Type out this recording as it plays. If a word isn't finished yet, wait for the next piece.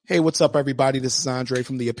Hey, what's up, everybody? This is Andre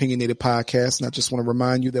from the Opinionated Podcast, and I just want to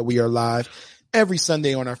remind you that we are live every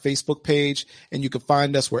Sunday on our Facebook page, and you can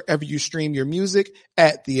find us wherever you stream your music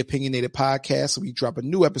at the Opinionated Podcast. So we drop a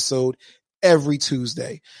new episode every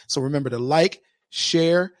Tuesday. So remember to like,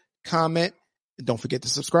 share, comment, and don't forget to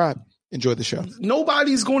subscribe. Enjoy the show.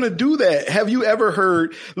 Nobody's going to do that. Have you ever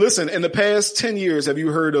heard, listen, in the past 10 years, have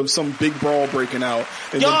you heard of some big brawl breaking out?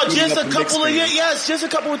 Y'all, just a couple of years, just a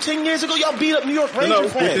couple of 10 years ago, y'all beat up New York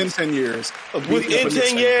Rangers fans. Within 10 years. Within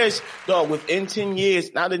 10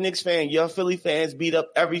 years, not the Knicks fan, y'all Philly fans beat up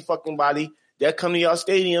every fucking body that come to y'all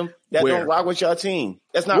stadium that don't rock with y'all team.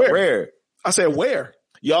 That's not rare. I said where?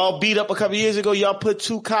 Y'all beat up a couple years ago, y'all put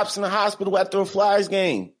 2 cops in the hospital after a Flyers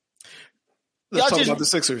game. Let's talk about the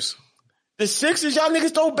Sixers. The Sixers, y'all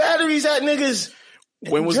niggas throw batteries at niggas.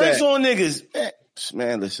 When was drinks that? on niggas.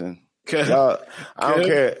 Man, listen. Y'all, I don't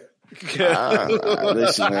care.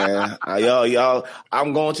 Listen, man. Y'all,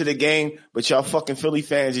 I'm going to the game, but y'all fucking Philly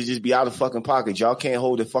fans just be out of fucking pocket. Y'all can't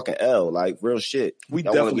hold a fucking L, like real shit. We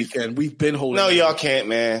definitely can. We've been holding them. No, y'all can't,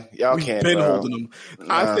 man. We've been holding them.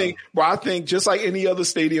 Nah. I think just like any other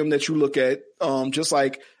stadium that you look at, just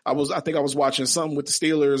like I think I was watching something with the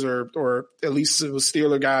Steelers or at least it was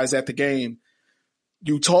Steeler guys at the game.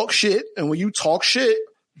 You talk shit, and when you talk shit,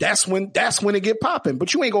 that's when it get popping.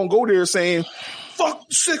 But you ain't gonna go there saying, fuck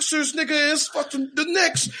the Sixers, nigga, it's fucking the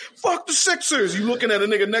Knicks. Fuck the Sixers. You looking at a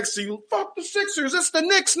nigga next to you, fuck the Sixers, it's the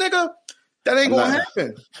Knicks, nigga. That ain't gonna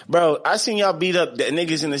happen. Bro, I seen y'all beat up the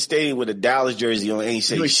niggas in the stadium with a Dallas jersey on, ain't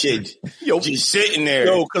say shit. Yo, just sitting there.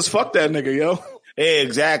 Yo, cause fuck that nigga, yo. Yeah,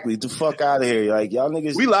 exactly. The fuck out of here. Like, y'all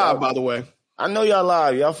niggas. We live, by the way. I know y'all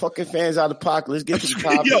live. Y'all fucking fans out of pocket. Let's get to the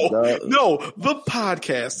topic, dog. No, the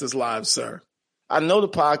podcast is live, sir. I know the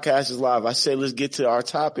podcast is live. I said, let's get to our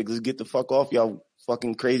topic. Let's get the fuck off y'all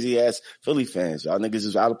fucking crazy ass Philly fans. Y'all niggas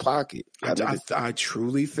is out of pocket. I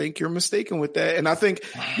truly think you're mistaken with that. And I think,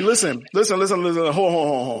 listen. Hold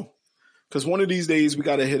on. Cause one of these days we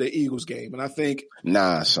got to hit an Eagles game. And I think.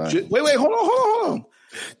 Nah, son. Wait, hold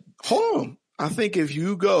on. I think if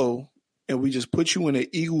you go and we just put you in an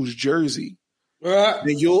Eagles jersey,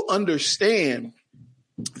 then you'll understand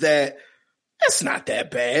that it's not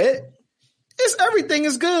that bad. Everything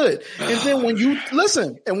is good. And then when you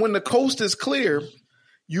listen, and when the coast is clear,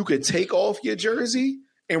 you could take off your jersey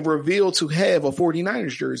and reveal to have a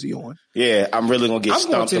 49ers jersey on. Yeah, I'm really going to get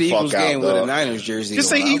stumped the fuck out. I'm going to the Eagles game with a Niners jersey Just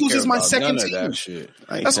say Eagles is my second team.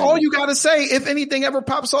 That's all you got to say. If anything ever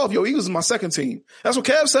pops off, yo, Eagles is my second team. That's what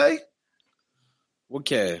Kev say. What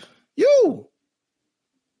Kev? You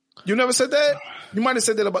never said that? You might have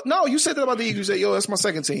said that about, no, you said that about the Eagles. You said, yo, that's my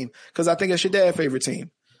second team. Cause I think that's your dad's favorite team.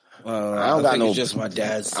 I don't got no, just my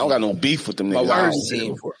dad's. I don't got no beef with them niggas.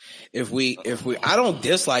 Team. If we, I don't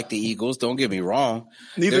dislike the Eagles. Don't get me wrong.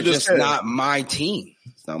 Neither They're just not my team.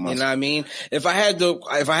 It's not my you know what I mean? If I had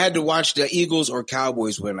to watch the Eagles or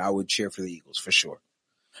Cowboys win, I would cheer for the Eagles for sure.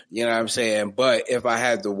 You know what I'm saying? But if I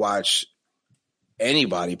had to watch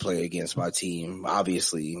anybody play against my team,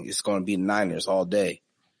 obviously it's going to be the Niners all day.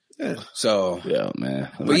 Yeah. So yeah,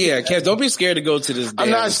 man. But yeah, Kev, don't be scared to go to this.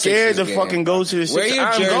 I'm not scared to fucking go to the Sixers.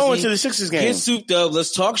 I'm going to the Sixers game. Get souped up.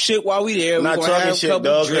 Let's talk shit while we there. I'm not talking shit,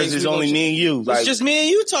 dog, because it's only me and you. It's just me and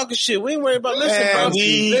you talking shit. We ain't worried about. Listen,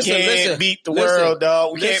 we can't beat the world,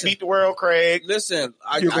 dog. We can't beat the world, Craig. Listen,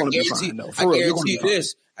 I guarantee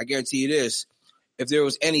you this. If there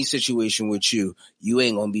was any situation with you, you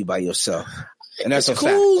ain't gonna be by yourself. And that's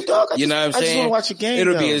cool, fact. Dog. You know what I'm saying? I just want to watch a game.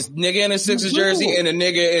 It'll be a nigga in a Sixers jersey and a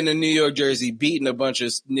nigga in a New York jersey beating a bunch of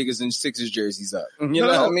niggas in Sixers jerseys up. You know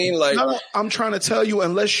what I mean? Like, I'm trying to tell you,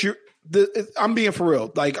 unless you're, I'm being for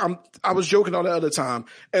real. Like I was joking all the other time.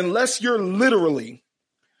 Unless you're literally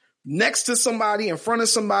next to somebody, in front of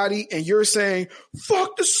somebody, and you're saying,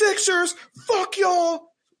 "Fuck the Sixers, fuck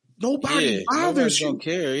y'all," nobody bothers you. Don't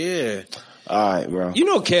care. Yeah. All right, bro. You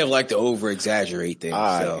know Kev like to over-exaggerate things.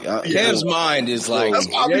 So. Kev's mind is like... That's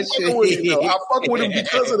why I fucking with him, though. I fuck with him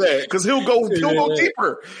because of that. Because he'll go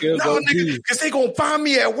deeper. No, nigga, because they going to find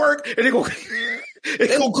me at work and they going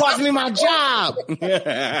to cost me my job.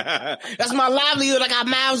 That's my livelihood. I got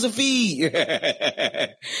mouths to feed. You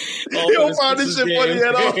don't find this shit funny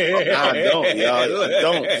at all. Nah, don't, y'all.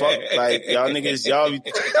 Don't. Fuck. Like, y'all niggas, y'all,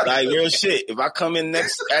 like, real shit. If I come in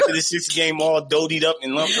next, after the Sixers game all dotied up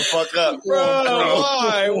and lumped the fuck up. Bro,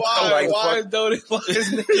 why is Doty? Why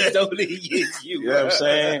is nigga Doty against you? You know what I'm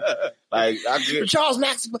saying? Like, I get Charles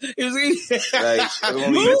Maxwell. He was like,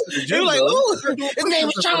 his name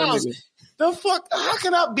was Charles. The fuck? How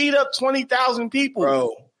can I beat up 20,000 people?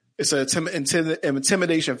 Bro, it's an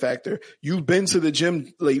intimidation factor. You've been to the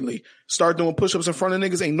gym lately. Start doing push-ups in front of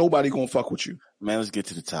niggas. Ain't nobody gonna fuck with you. Man, let's get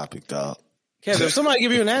to the topic, dog. Kev, if somebody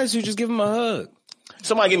give you an attitude, just give them a hug.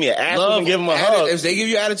 Somebody give me an attitude and give them a hug. If they give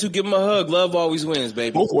you attitude, give them a hug. Love always wins,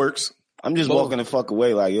 baby. Both works. I'm just walking the fuck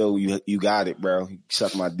away like, yo, you got it, bro. You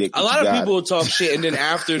suck my dick. A lot of people will talk shit, and then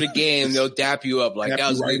after the game, they'll dap you up like that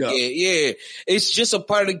was a good game. Yeah, it's just a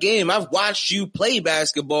part of the game. I've watched you play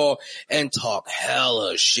basketball and talk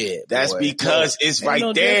hella shit. That's because it's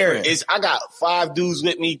right there. I got 5 dudes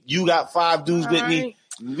with me. You got 5 dudes with me.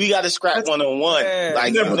 We got to scrap 1-on-1.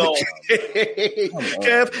 Like, you know.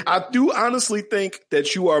 Kev, I do honestly think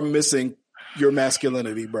that you are missing your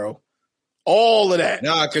masculinity, bro. All of that.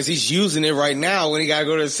 Nah, because he's using it right now when he got to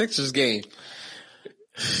go to the Sixers game.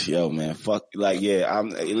 Yo, man, fuck. Like, yeah,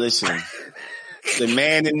 listen. The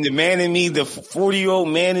man in me, the 40-year-old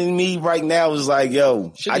man in me right now is like,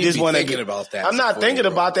 yo, I just want to thinking about that. I'm not thinking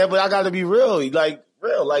about that, but I got to be real. Like,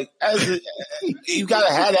 you got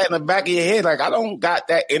to have that in the back of your head. Like, I don't got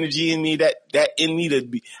that energy in me, that in me to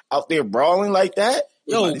be out there brawling like that.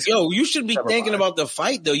 Yo, you should be thinking about the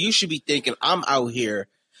fight, though. You should be thinking, I'm out here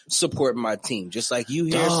supporting my team, just like you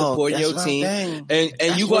here supporting your team,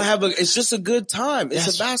 and you gonna have it's just a good time.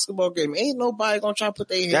 It's a basketball game. Ain't nobody gonna try to put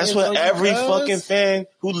their hands. That's what every fucking fan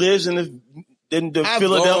who lives in the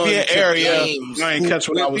Philadelphia area. I ain't catch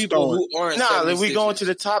what I was doing. Nah, we going to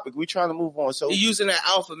the topic. We trying to move on. So you're using that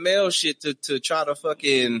alpha male shit to try to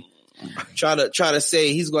fucking try to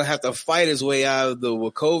say he's gonna have to fight his way out of the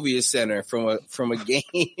Wachovia Center from a game.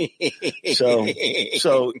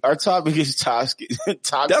 So our topic is toxic.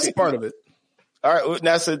 That's part of it. All right,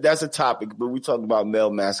 that's a topic, but we talking about male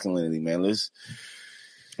masculinity, man.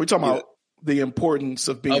 We're talking about the importance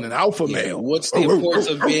of being an alpha male. What's the importance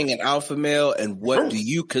of being an alpha male, and what do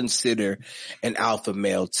you consider an alpha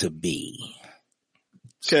male to be?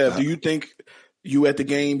 Kev, do you think you at the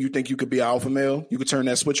game, you think you could be an alpha male? You could turn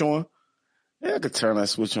that switch on? Yeah, I could turn that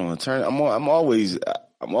switch on. I'm always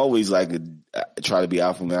like try to be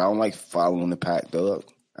alpha male. I don't like following the pack, dog.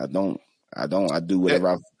 I don't. I do whatever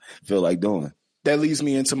I feel like doing. That leads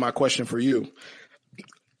me into my question for you.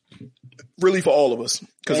 Really, for all of us,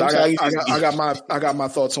 because I got my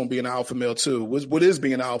thoughts on being an alpha male too. What is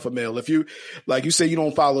being an alpha male? If you, like you say, you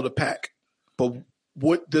don't follow the pack, but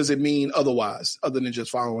what does it mean otherwise, other than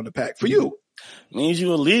just following the pack for you? It means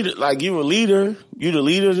you're a leader. Like you're a leader. You're the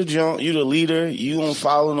leader of the jump. You're the leader. You don't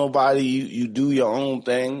follow nobody. You do your own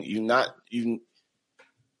thing. You're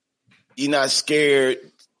not scared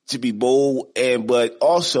to be bold, but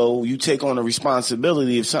also you take on the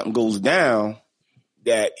responsibility if something goes down,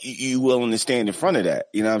 that you willing to stand in front of that.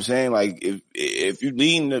 You know what I'm saying? Like if you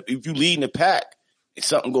leading the pack, if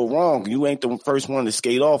something go wrong, you ain't the first one to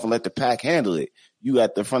skate off and let the pack handle it. You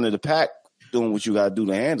at the front of the pack doing what you got to do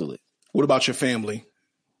to handle it. What about your family?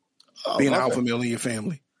 Being an alpha male in your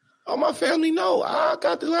family? Oh, my family, no. I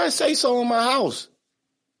got the last say so in my house,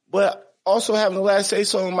 but also having the last say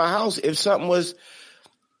so in my house. If something was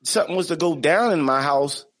to go down in my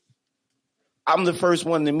house, I'm the first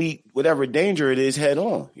one to meet whatever danger it is head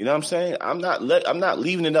on. You know what I'm saying? I'm not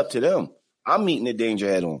leaving it up to them. I'm meeting the danger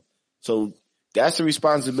head on. So that's the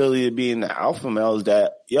responsibility of being the alpha male, is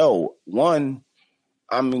that, one,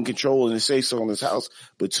 I'm in control and say so in this house,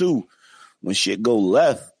 but two, when shit go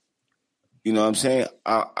left, you know what I'm saying?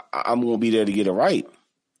 I'm going to be there to get it right.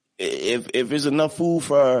 If there's enough food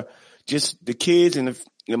for just the kids and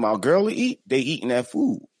my girl to eat, they eating that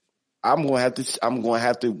food. I'm going to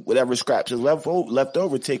have to, whatever scraps is left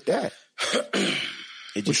over, take that.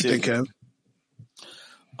 What you think, Kev?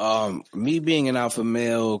 Me being an alpha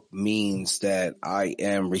male means that I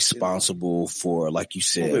am responsible for, like you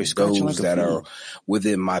said, those that are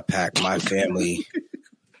within my pack, my family.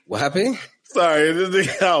 What happened? Sorry, this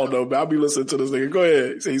nigga, I don't know, man. I'll be listening to this nigga. Go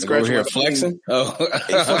ahead. Say he's scratching here flexing. Oh,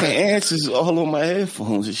 fucking ants is all on my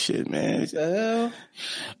headphones and shit, man. What the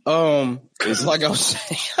hell? It's like I was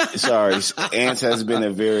saying. Sorry, ants has been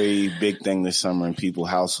a very big thing this summer in people's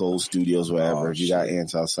households, studios, wherever. If you got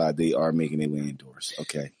ants outside, they are making their way indoors.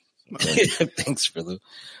 Okay. Thanks for the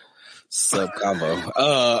sub combo.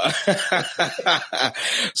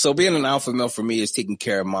 So being an alpha male for me is taking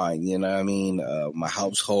care of mine, you know what I mean? My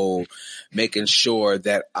household, making sure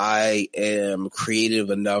that I am creative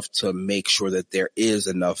enough to make sure that there is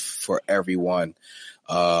enough for everyone.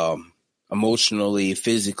 Emotionally,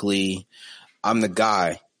 physically, I'm the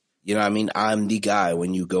guy, you know what I mean? I'm the guy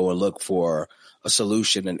when you go and look for a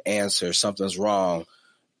solution, an answer, something's wrong.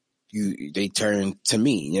 They turn to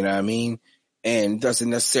me, you know what I mean? And doesn't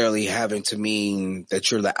necessarily having to mean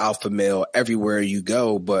that you're the alpha male everywhere you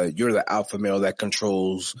go, but you're the alpha male that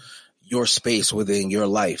controls your space within your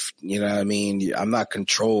life. You know what I mean? I'm not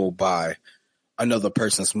controlled by another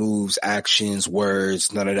person's moves, actions,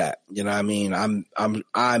 words, none of that. You know what I mean?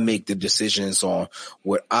 I make the decisions on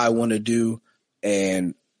what I want to do,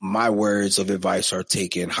 and my words of advice are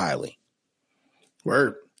taken highly.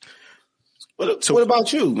 Word. So what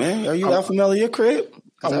about you, man? Are you alpha male in your crib?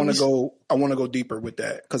 I want to go deeper with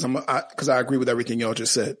that because I agree with everything y'all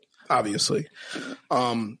just said, obviously.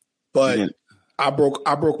 But I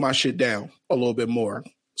broke my shit down a little bit more.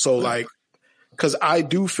 So like, because I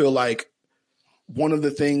do feel like one of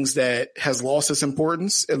the things that has lost its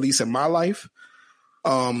importance, at least in my life,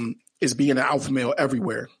 is being an alpha male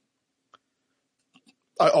everywhere.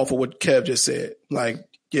 Off of what Kev just said, like,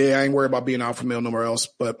 yeah, I ain't worried about being an alpha male nowhere else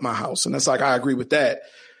but my house. And that's like, I agree with that.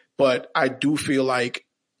 But I do feel like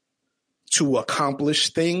to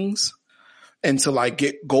accomplish things and to like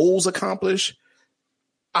get goals accomplished,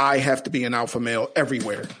 I have to be an alpha male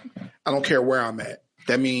everywhere. I don't care where I'm at.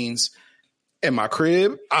 That means in my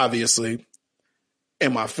crib, obviously,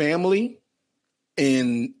 in my family,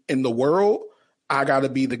 in the world, I got to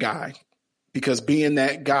be the guy, because being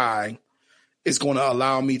that guy is going to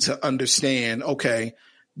allow me to understand, okay,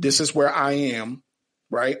 this is where I am,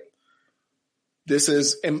 right? This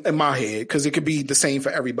is in my head, because it could be the same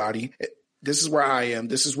for everybody. This is where I am.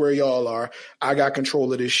 This is where y'all are. I got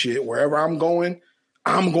control of this shit. Wherever I'm going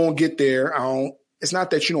to get there. It's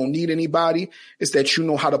not that you don't need anybody. It's that you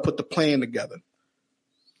know how to put the plan together,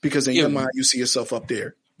 because in your mind, you see yourself up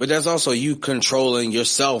there. But that's also you controlling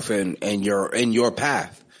yourself and your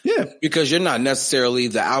path. Yeah. Because you're not necessarily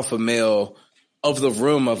the alpha male of the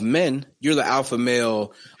room of men. You're the alpha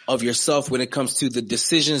male of yourself when it comes to the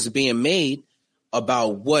decisions being made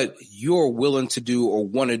about what you're willing to do or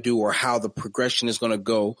want to do, or how the progression is going to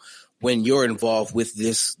go when you're involved with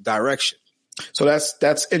this direction. So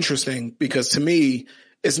that's interesting, because to me,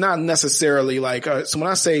 it's not necessarily like, so when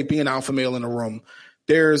I say being alpha male in a room,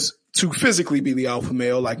 there's to physically be the alpha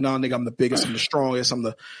male, like, no, nigga, I'm the biggest, I'm the strongest,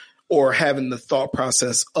 or having the thought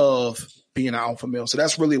process of being an alpha male. So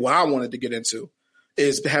that's really what I wanted to get into,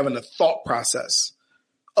 is having the thought process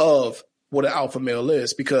of what an alpha male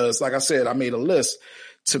is. Because like I said, I made a list.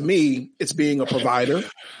 To me, it's being a provider,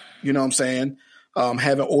 you know what I'm saying?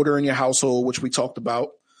 Having order in your household, which we talked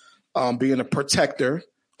about, being a protector.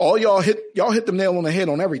 All y'all hit the nail on the head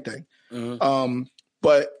on everything. Mm-hmm.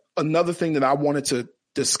 But another thing that I wanted to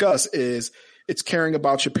discuss is it's caring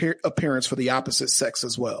about your appearance for the opposite sex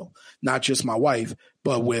as well. Not just my wife,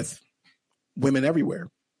 but with women everywhere.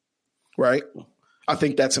 Right? I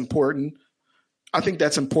think that's important.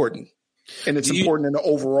 And it's important in the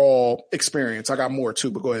overall experience. I got more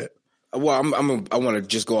too, but go ahead. Well, I want to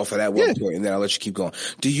just go off of that one point, and then I'll let you keep going.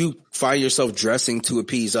 Do you find yourself dressing to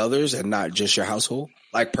appease others and not just your household,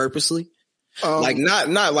 like purposely? Like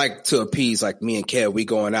not like to appease, like me and Kev, we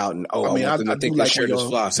going out and I want them to think this shirt is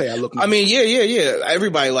fly. Yeah.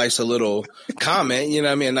 Everybody likes a little comment, you know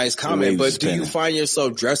what I mean? A nice comment, but do you find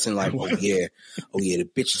yourself dressing like, oh yeah, the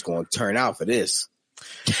bitch is going to turn out for this?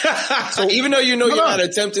 So even though you know you're not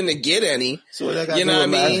attempting to get any, so what you know what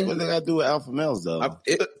I mean? What they got to do with alpha males though?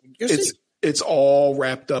 It's all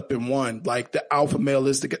wrapped up in one. Like the alpha male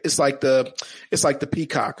is it's like the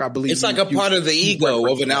peacock, I believe. It's like a part of the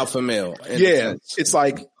ego of an alpha male. Yeah. It's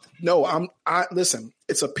like, no, listen,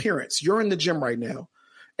 it's appearance. You're in the gym right now,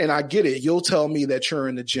 and I get it. You'll tell me that you're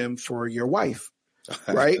in the gym for your wife,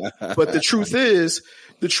 right? But the truth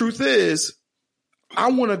is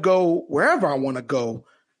I want to go wherever I want to go,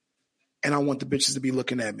 and I want the bitches to be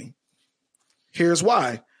looking at me. Here's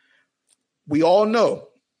why. We all know.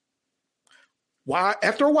 Why,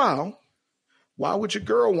 after a while, why would your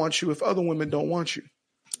girl want you if other women don't want you?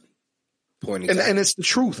 And it's the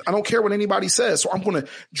truth. I don't care what anybody says. So I'm going to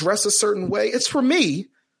dress a certain way. It's for me.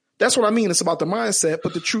 That's what I mean. It's about the mindset.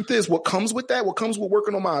 But the truth is, what comes with that, what comes with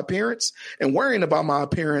working on my appearance and worrying about my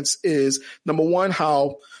appearance is, number one,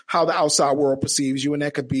 how the outside world perceives you. And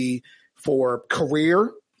that could be for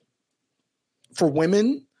career, for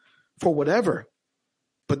women, for whatever.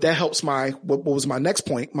 But that helps what was my next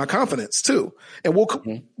point, my confidence too. And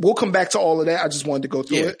we'll come back to all of that. I just wanted to go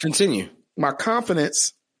through it. Continue. My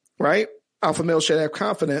confidence, right? Alpha male should have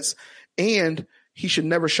confidence, and he should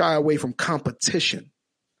never shy away from competition,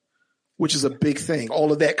 which is a big thing.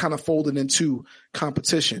 All of that kind of folded into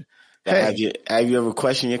competition. Have you ever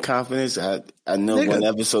questioned your confidence? I know one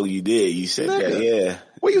episode you did. You said that, yeah.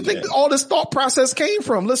 Where you think all this thought process came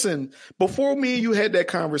from? Listen, before me and you had that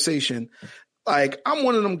conversation, like, I'm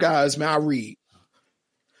one of them guys, man, I read.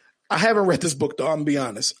 I haven't read this book, though, I'm going to be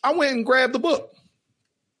honest. I went and grabbed the book.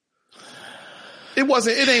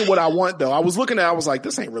 It ain't what I want, though. I was looking at it, I was like,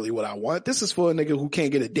 this ain't really what I want. This is for a nigga who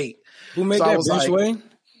can't get a date. Who made that, Bruce Wayne?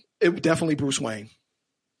 It definitely Bruce Wayne.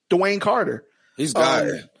 Dwayne Carter. He's got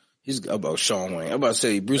it. He's about Sean Wayne. I'm about to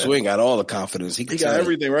say Bruce Wayne got all the confidence. He got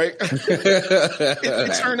everything, right?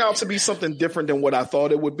 It turned out to be something different than what I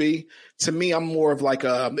thought it would be. To me, I'm more of like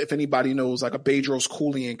if anybody knows, like a Bedros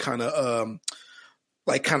Keuilian kind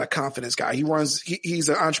of confidence guy. He's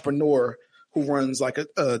an entrepreneur who runs like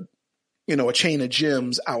a chain of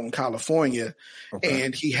gyms out in California,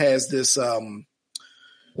 and he has this. I'm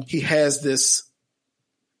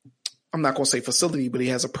not going to say facility, but he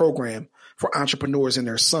has a program for entrepreneurs and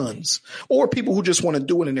their sons, or people who just want to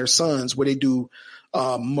do it in their sons, where they do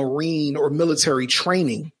marine or military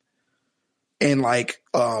training. And I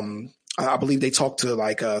believe they talk to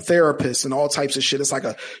therapists and all types of shit. It's like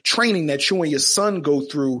a training that you and your son go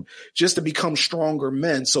through just to become stronger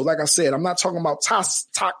men. So like I said, I'm not talking about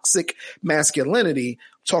toxic masculinity.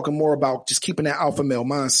 I'm talking more about just keeping that alpha male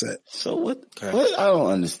mindset. So what I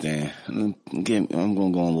don't understand. I'm going to go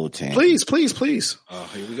on a little tangent. Please.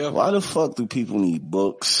 Oh, here we go. Why the fuck do people need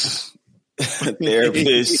books,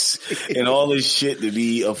 therapists, and all this shit to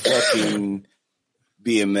be a fucking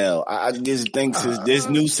BML? I just think this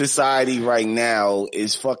new society right now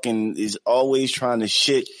is always trying to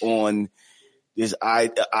shit on this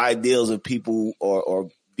ideals of people or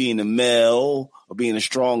being a male or being a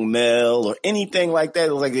strong male or anything like that.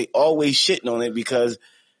 It's like they always shitting on it because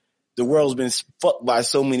the world's been fucked by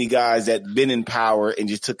so many guys that been in power and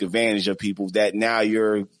just took advantage of people that now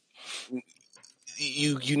you're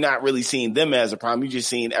not really seeing them as a problem. You're just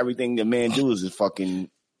seeing everything the man do is fucking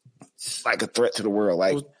like a threat to the world.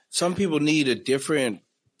 Like some people need a different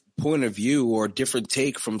point of view or a different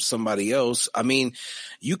take from somebody else. I mean,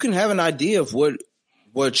 you can have an idea of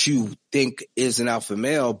what you think is an alpha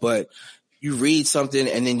male, but you read something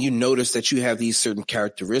and then you notice that you have these certain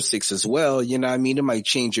characteristics as well. You know what I mean? It might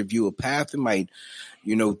change your view of path. It might,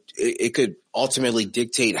 it could ultimately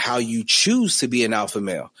dictate how you choose to be an alpha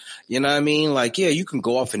male. You know what I mean? Like, yeah, you can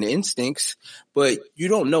go off in instincts, but you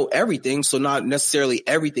don't know everything. So not necessarily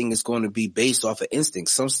everything is going to be based off of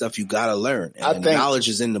instincts. Some stuff you got to learn. And knowledge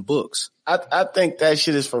is in the books. I think that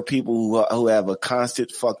shit is for people who have a constant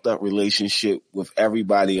fucked up relationship with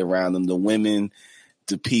everybody around them, the women,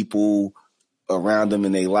 the people around them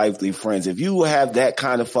in their life, their friends. If you have that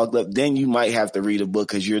kind of fucked up, then you might have to read a book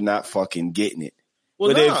because you're not fucking getting it.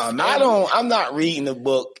 Well, but I'm not reading a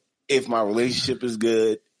book if my relationship is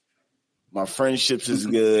good, my friendships is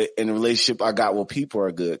good, and the relationship I got with people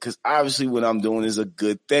are good. Because obviously what I'm doing is a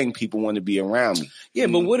good thing. People want to be around me. Yeah,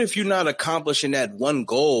 but what if you're not accomplishing that one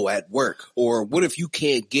goal at work? Or what if you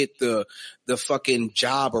can't get the fucking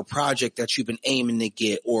job or project that you've been aiming to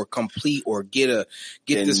get or complete or get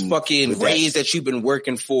this fucking raise that you've been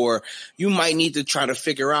working for? You might need to try to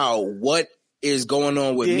figure out what is going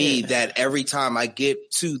on with me that every time I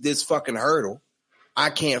get to this fucking hurdle,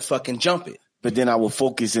 I can't fucking jump it. But then I will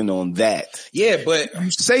focus in on that. Yeah, but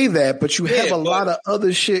you say that, but you have a lot of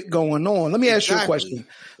other shit going on. Let me ask you a question.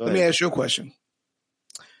 Let me ask you a question.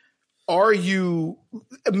 Are you,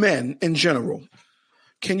 men in general,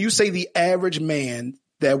 can you say the average man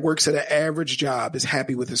that works at an average job is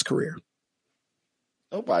happy with his career?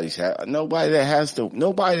 Nobody's happy. Nobody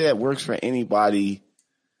that works for anybody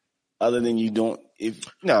other than you don't.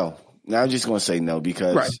 Now I'm just going to say no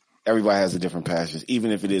because everybody has a different passion,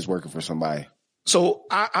 even if it is working for somebody. So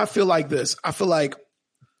I feel like this. I feel like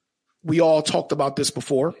we all talked about this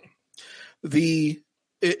before. We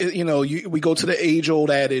go to the age old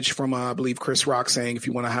adage from, I believe, Chris Rock saying, if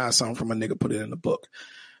you want to hide something from a nigga, put it in a book.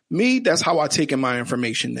 Me, that's how I take in my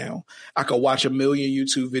information now. I could watch 1 million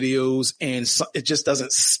YouTube videos and it just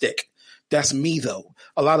doesn't stick. That's me though.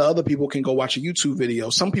 A lot of other people can go watch a YouTube video.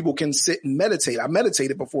 Some people can sit and meditate. I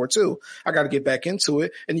meditated before too. I got to get back into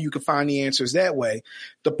it and you can find the answers that way.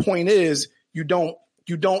 The point is I don't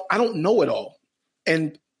know it all.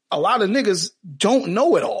 And a lot of niggas don't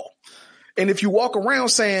know it all. And if you walk around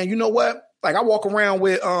saying, you know what? Like I walk around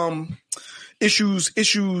with,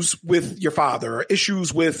 issues with your father or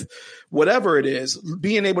issues with whatever it is,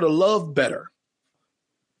 being able to love better.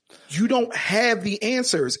 You don't have the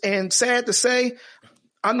answers. And sad to say,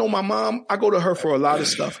 I know my mom, I go to her for a lot of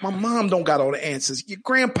stuff. My mom don't got all the answers. Your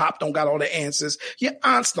grandpop don't got all the answers. Your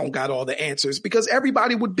aunts don't got all the answers because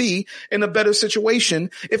everybody would be in a better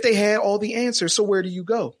situation if they had all the answers. So where do you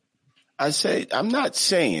go? I'm not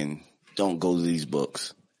saying don't go to these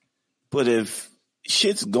books, but if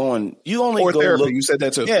shit's going, you only or go therapy. look. You said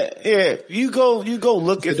that too. Yeah. You go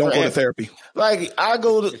looking don't for go to therapy. Like I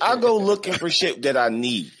go looking for shit that I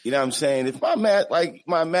need. You know what I'm saying? If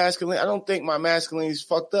my masculine, I don't think my masculinity is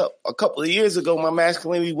fucked up. A couple of years ago, my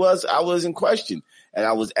masculinity I was in question, and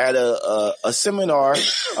I was at a seminar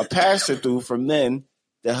a pastor threw for men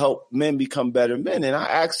to help men become better men. And I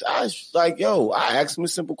asked him a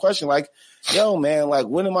simple question like, yo, man, like,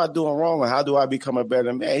 what am I doing wrong? Or how do I become a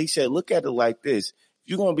better man? He said, look at it like this.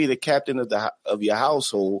 If you're going to be the captain of your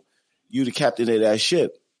household, you the captain of that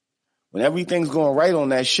ship. When everything's going right on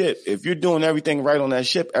that ship, if you're doing everything right on that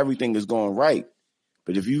ship, everything is going right.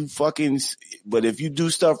 But if you do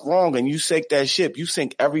stuff wrong and you sink that ship, you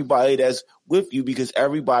sink everybody that's with you because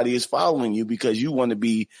everybody is following you because you want to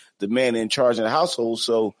be the man in charge of the household.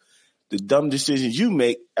 So the dumb decisions you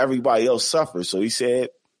make, everybody else suffers. So he said,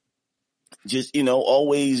 just,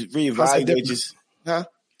 always reevaluate.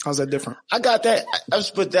 How's that different? I got that.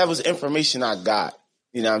 But that was information I got.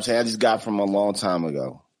 You know what I'm saying? I just got from a long time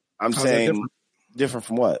ago. I'm saying different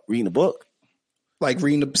from what? Reading a book? Like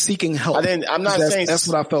seeking help. I'm not saying that's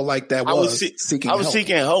what I felt like that was. Seeking help.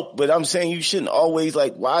 Seeking help, but I'm saying you shouldn't always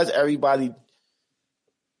why is everybody,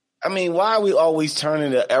 why are we always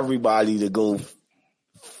turning to everybody to go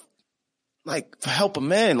help a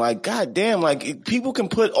man? Like, goddamn, people can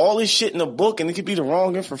put all this shit in a book and it could be the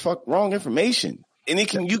wrong information. And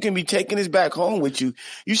you can be taking this back home with you.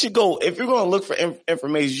 You should go, if you're going to look for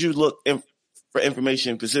information, you look for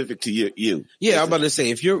information specific to you. Yeah, I'm about to say,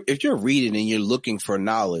 if you're reading and you're looking for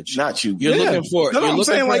knowledge, not you. You're looking for.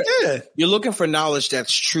 You're looking for knowledge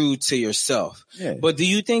that's true to yourself. Yeah. But do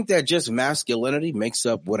you think that just masculinity makes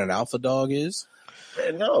up what an alpha dog is?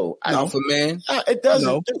 No, alpha man. It doesn't.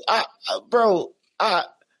 No. I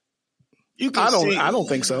don't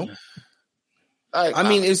think so.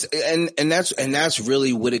 It's that's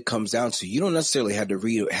really what it comes down to. You don't necessarily have to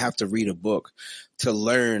read a book to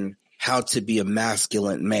learn how to be a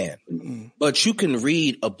masculine man. Mm-hmm. But you can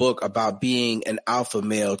read a book about being an alpha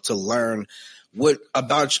male to learn what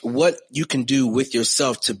you can do with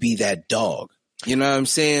yourself to be that dog. You know what I'm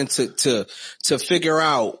saying? To figure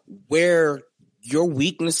out where your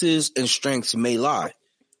weaknesses and strengths may lie.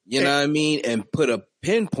 You know what I mean? And put a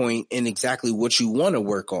pinpoint in exactly what you want to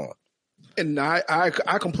work on. And I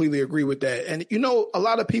completely agree with that. And, a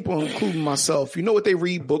lot of people, including myself, what they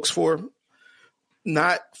read books for?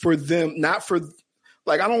 I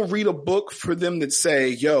don't read a book for them that say,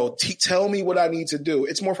 yo, tell me what I need to do.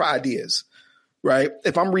 It's more for ideas, right?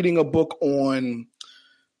 If I'm reading a book on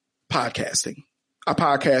podcasting, I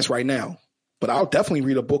podcast right now, but I'll definitely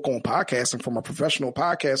read a book on podcasting from a professional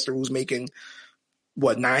podcaster who's making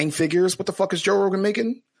 9 figures? What the fuck is Joe Rogan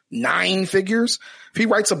making? 9 figures? If he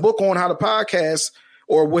writes a book on how to podcast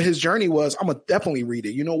or what his journey was, I'm going to definitely read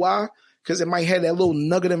it. You know why? Because it might have that little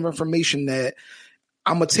nugget of information that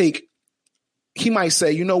I'm going to take. He might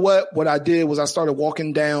say, you know what I did was I started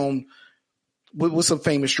walking down what's some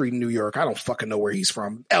famous street in New York? I don't fucking know where he's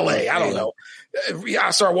from. LA. I don't know.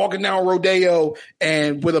 I started walking down Rodeo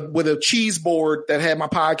and with a cheese board that had my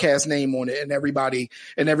podcast name on it, and everybody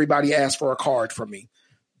asked for a card from me.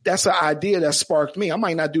 That's an idea that sparked me. I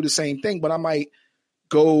might not do the same thing, but I might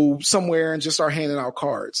go somewhere and just start handing out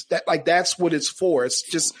cards. That's what it's for. It's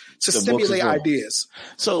just to stimulate ideas.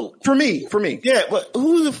 So for me. Yeah, but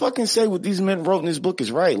who the fucking say what these men wrote in this book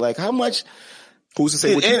is right? Like, how much? Who's to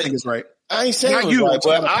say what you think is right? I ain't saying it was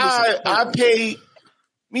right, but I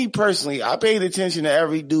paid attention to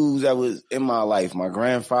every dude that was in my life. My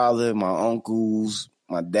grandfather, my uncles,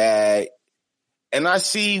 my dad. And I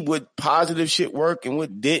see what positive shit worked and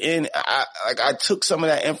what didn't. I took some of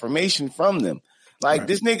that information from them. Like,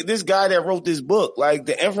 right. This guy that wrote this book, like,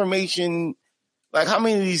 the information, like, how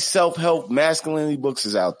many of these self-help masculinity books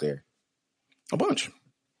is out there? A bunch.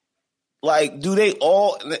 Like, do they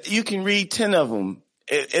all, you can read 10 of them.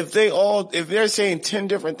 If they're saying 10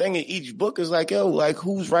 different things in each book, is like, yo, like,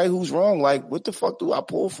 who's right, who's wrong? Like, what the fuck do I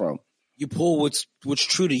pull from? You pull what's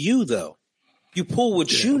true to you, though. You pull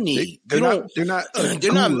what you need. They're not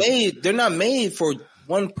made for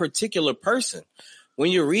one particular person. When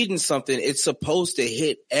you're reading something, it's supposed to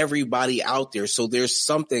hit everybody out there. So there's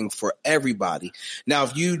something for everybody. Now,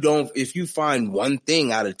 if you find one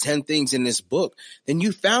thing out of 10 things in this book, then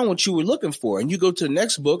you found what you were looking for. And you go to the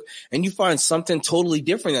next book and you find something totally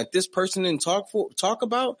different that this person didn't talk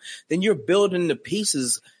about, then you're building the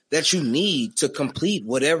pieces that you need to complete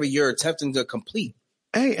whatever you're attempting to complete.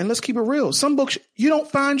 Hey, and let's keep it real. Some books you don't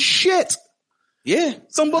find shit. Yeah.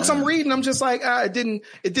 Some books I'm reading, I'm just like, it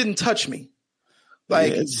didn't touch me.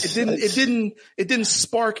 Like, it didn't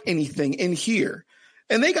spark anything in here.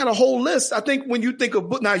 And they got a whole list. I think when you think of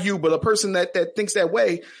book, not you, but a person that thinks that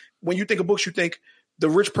way, when you think of books, you think the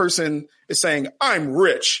rich person is saying, I'm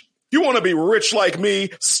rich. You want to be rich like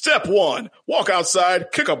me? Step 1, walk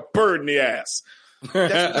outside, kick a bird in the ass.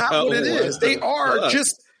 That's not what it is. They are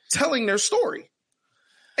just telling their story.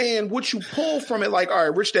 And what you pull from it, like, all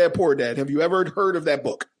right, Rich Dad, Poor Dad. Have you ever heard of that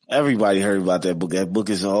book? Everybody heard about that book. That book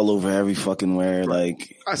is all over every fucking where.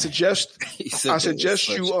 Like, I suggest you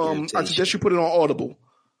put it on Audible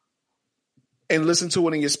and listen to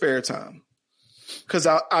it in your spare time. Because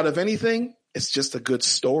out of anything, it's just a good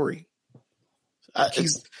story.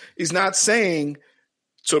 He's not saying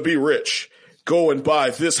to be rich, go and buy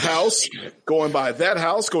this house, go and buy that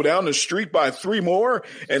house, go down the street, buy 3 more,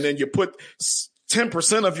 and then you put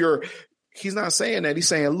 10% of your. He's not saying that. He's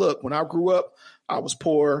saying, look, when I grew up, I was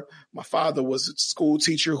poor. My father was a school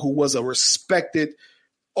teacher who was a respected,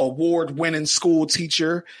 award-winning school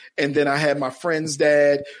teacher. And then I had my friend's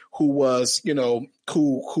dad who was,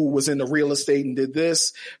 who was in the real estate and did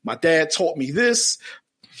this. My dad taught me this.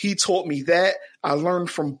 He taught me that. I learned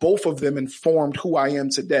from both of them and formed who I am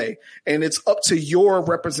today. And it's up to your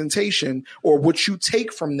representation or what you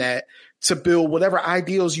take from that to build whatever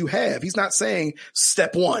ideals you have. He's not saying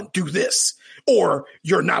step 1, do this, or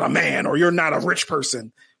you're not a man, or you're not a rich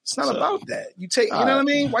person. It's not about that. You take, you know what I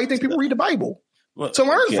mean? Why do you think people read the Bible? To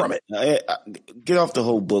learn from it. Get off the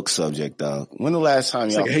whole book subject, dog. When the last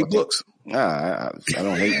time y'all hate books? Nah, I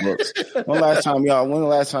don't hate books. When the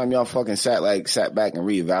last time y'all fucking sat back and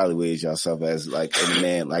reevaluated yourself as like a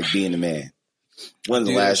man, like being a man? When's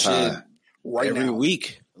the last time? Every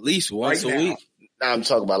week, at least once a week. Now I'm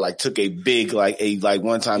talking about like took a big like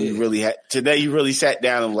one time you really had today. You really sat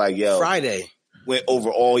down and like, yo, Friday. Went over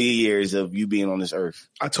all your years of you being on this earth.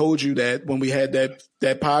 I told you that when we had that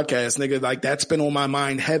podcast, nigga, like that's been on my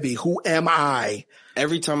mind heavy. Who am I?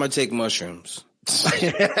 Every time I take mushrooms.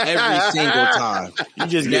 Every single time. You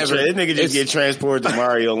just get transported to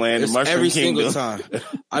Mario Land, the Mushroom every Kingdom. Single time.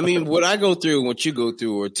 I mean, what I go through and what you go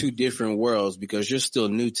through are two different worlds because you're still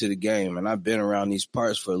new to the game, and I've been around these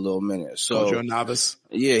parts for a little minute. So you're a novice.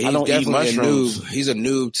 Yeah, he's definitely a noob. He's a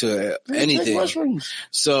noob to anything.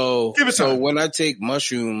 So when I take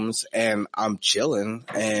mushrooms and I'm chilling,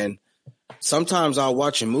 and sometimes I'll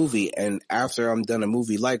watch a movie, and after I'm done a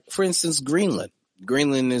movie, like for instance, Greenland.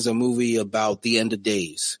 Greenland is a movie about the end of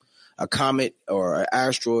days. A comet or an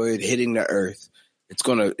asteroid hitting the Earth. It's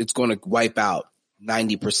gonna wipe out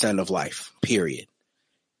 90% of life, period.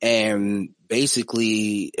 And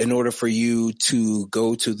basically, in order for you to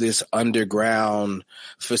go to this underground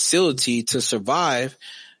facility to survive,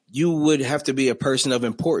 you would have to be a person of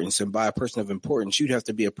importance. And by a person of importance, you'd have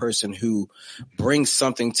to be a person who brings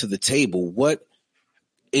something to the table. What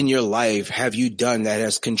in your life have you done that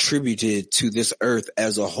has contributed to this earth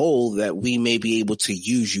as a whole that we may be able to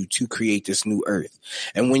use you to create this new earth?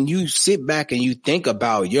 And when you sit back and you think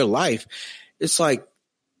about your life, it's like,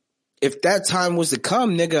 if that time was to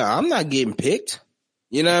come, nigga, I'm not getting picked.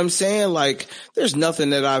 You know what I'm saying? Like, there's nothing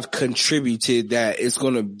that I've contributed that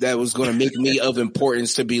was gonna make me of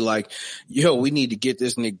importance to be like, yo, we need to get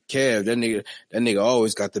this nigga Kev. That nigga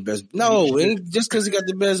always got the best. No, and just cause he got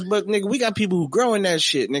the best book, nigga, we got people who growing that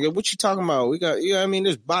shit, nigga. What you talking about? We got, you know what I mean?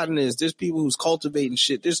 There's botanists, there's people who's cultivating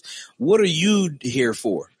shit. What are you here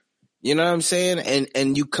for? You know what I'm saying?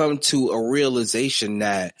 And you come to a realization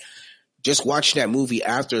that just watching that movie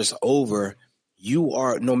after it's over, you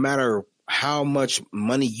are, no matter how much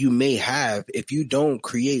money you may have, if you don't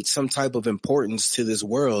create some type of importance to this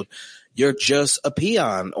world, you're just a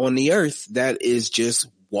peon on the earth that is just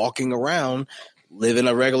walking around, living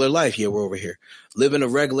a regular life. Yeah, we're over here. Living a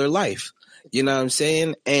regular life. You know what I'm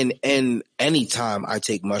saying? And anytime I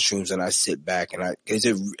take mushrooms and I sit back and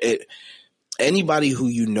anybody who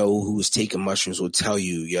you know who is taking mushrooms will tell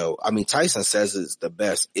you, yo, I mean, Tyson says it's the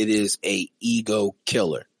best. It is a ego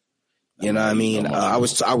killer. You know what I mean? I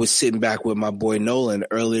was sitting back with my boy Nolan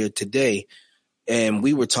earlier today, and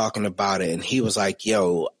we were talking about it, and he was like,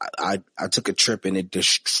 yo, I took a trip and it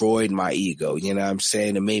destroyed my ego. You know what I'm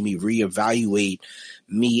saying? It made me reevaluate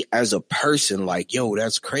me as a person. Like, yo,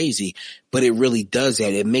 that's crazy. But it really does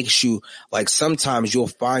that. It makes you, like, sometimes you'll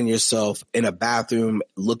find yourself in a bathroom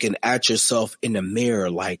looking at yourself in the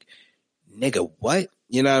mirror like, nigga, what?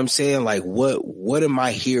 You know what I'm saying? Like, what am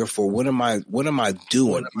I here for? What am I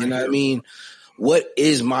doing? You know what I mean? What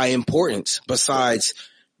is my importance besides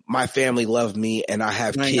my family love me and I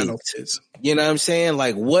have kids? You know what I'm saying?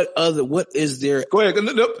 Like, what is there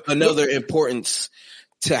another importance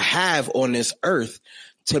to have on this earth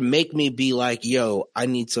to make me be like, yo,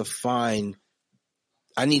 I'm the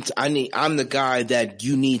guy that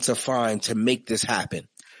you need to find to make this happen.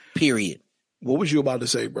 Period. What was you about to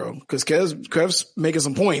say, bro? Because Kev's making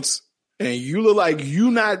some points, and you look like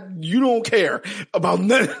you don't care about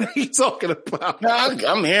nothing he's talking about. No,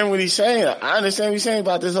 I'm hearing what he's saying. I understand what he's saying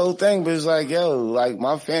about this whole thing, but it's like, yo, like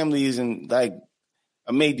my family isn't like,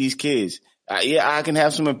 I made these kids. I can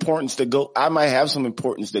have some importance to go. I might have some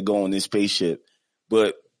importance to go on this spaceship,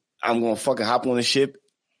 but I'm going to fucking hop on the ship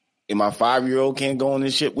And my 5-year-old can't go on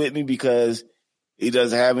this shit with me because he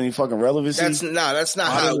doesn't have any fucking relevancy. That's not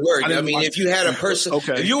how it worked. I mean, if you had a person,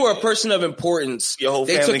 if you were a person of importance,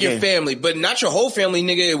 they took your family, but not your whole family,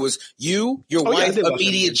 nigga. It was you, your wife,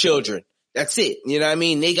 immediate children. That's it. You know what I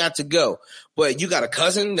mean? They got to go. But you got a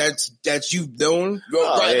cousin that's you've known.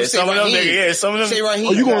 Some of them niggas, some of them. Say Raheem.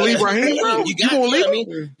 Oh, you gonna leave Raheem? You gonna leave? I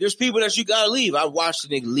mean, there's people that you gotta leave. I watched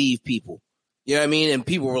the nigga leave people. You know what I mean? And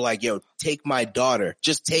people were like, yo, take my daughter.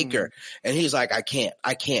 Just take her. And he's like, I can't.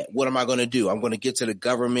 What am I going to do? I'm going to get to the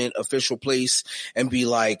government official place and be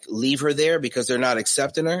like, leave her there because they're not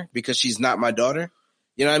accepting her because she's not my daughter.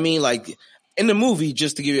 You know what I mean? Like in the movie,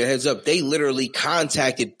 just to give you a heads up, they literally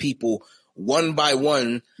contacted people one by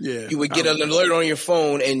one. Yeah. You would get an alert on your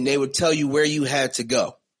phone and they would tell you where you had to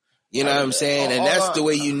go. You know what I'm saying? And that's the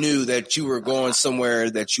way you knew that you were going somewhere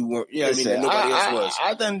that you weren't, you know what I mean, that nobody else was.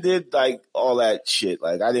 I done did like all that shit.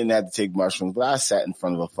 Like I didn't have to take mushrooms, but I sat in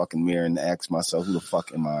front of a fucking mirror and asked myself, who the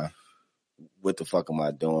fuck am I? What the fuck am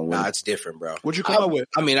I doing? Nah, it's different, bro. What'd you come up with?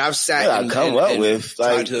 I mean, I've sat and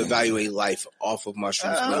tried to evaluate life off of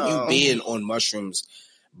mushrooms. When you being on mushrooms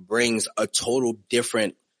brings a total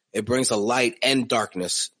different, it brings a light and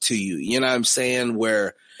darkness to you. You know what I'm saying?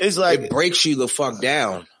 Where it's like it breaks you the fuck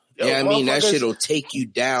down. Yeah, I mean, that shit'll take you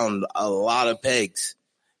down a lot of pegs.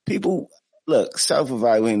 People, look,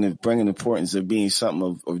 self-evaluating and bringing importance of being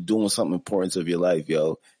something of doing something important of your life,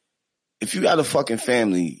 yo. If you got a fucking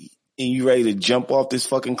family and you ready to jump off this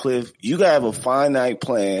fucking cliff, you gotta have a finite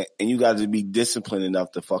plan and you got to be disciplined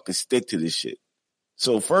enough to fucking stick to this shit.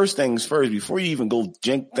 So first things first, before you even go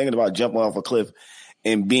thinking about jumping off a cliff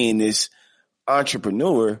and being this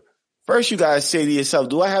entrepreneur, first, you got to say to yourself,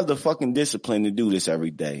 do I have the fucking discipline to do this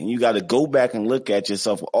every day? And you got to go back and look at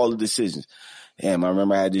yourself for all the decisions. Damn, I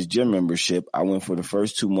remember I had this gym membership. I went for the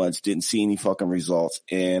first 2 months, didn't see any fucking results,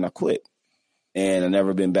 and I quit. And I've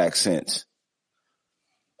never been back since.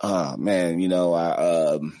 Man, you know,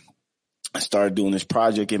 I started doing this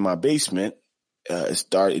project in my basement. It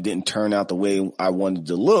didn't turn out the way I wanted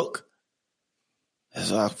to look.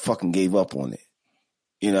 So I fucking gave up on it.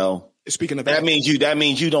 You know? Speaking of that means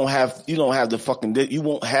you don't have the fucking, you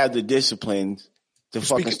won't have the discipline to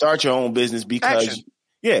fucking start your own business because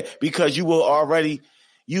you will already,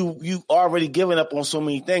 you already given up on so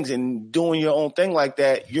many things, and doing your own thing like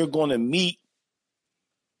that, you're going to meet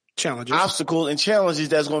challenges, obstacles and challenges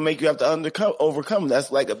that's going to make you have to overcome.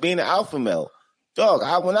 That's like being an alpha male.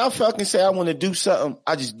 Dog, when I fucking say I want to do something,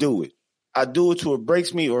 I just do it. I do it till it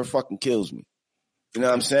breaks me or it fucking kills me. You know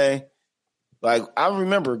what I'm saying? Like, I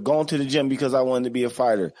remember going to the gym because I wanted to be a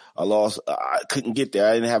fighter. I couldn't get there.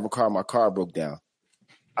 I didn't have a car. My car broke down.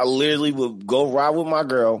 I literally would go ride with my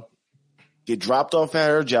girl, get dropped off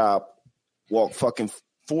at her job, walk fucking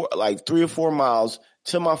 3 or 4 miles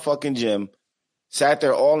to my fucking gym, sat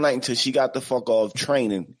there all night until she got the fuck off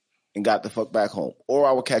training and got the fuck back home. Or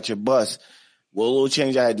I would catch a bus. With a little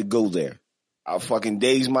change, I had to go there. I fucking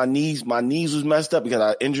dazed my knees. My knees was messed up because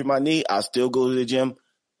I injured my knee. I still go to the gym.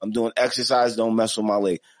 I'm doing exercise. Don't mess with my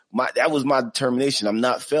leg. That was my determination. I'm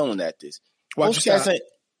not failing at this. Why I stopped?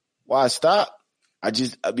 Why I stopped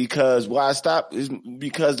is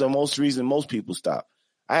because the most reason most people stop.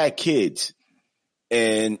 I had kids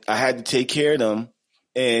and I had to take care of them,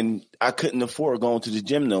 and I couldn't afford going to the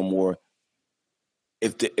gym no more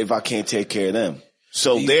if I can't take care of them.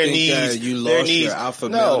 So their needs, you lost your alpha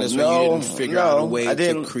maleness when you didn't figure out a way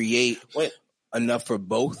to create enough for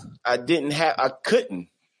both. I couldn't.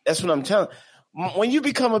 That's what I'm telling. When you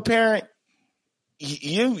become a parent,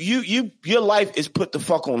 your life is put the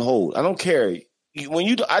fuck on hold. I don't care.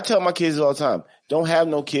 I tell my kids all the time, don't have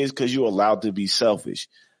no kids because you're allowed to be selfish.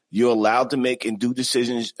 You're allowed to make and do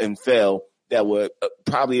decisions and fail that would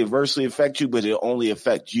probably adversely affect you, but it'll only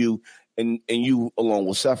affect you, and you alone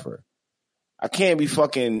will suffer. I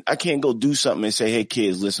can't go do something and say, hey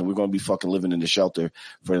kids, listen, we're going to be fucking living in the shelter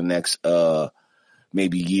for the next,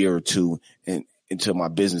 maybe year or two and until my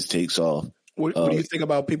business takes off. What do you think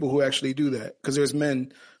about people who actually do that? Because there's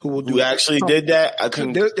men who will do. Who actually did that?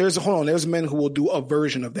 There's men who will do a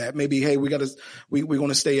version of that. Maybe, hey, we're going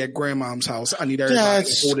to stay at grandmom's house. I need everybody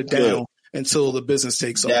to hold it down until the business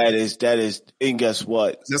takes off. That is, and guess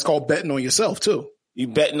what? That's called betting on yourself too. You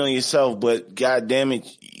betting on yourself, but God damn it,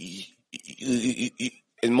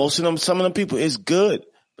 and some of them people is good.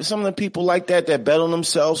 But some of the people like that bet on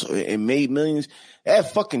themselves and made millions,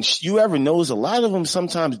 you ever notice a lot of them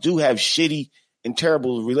sometimes do have shitty and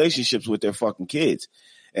terrible relationships with their fucking kids.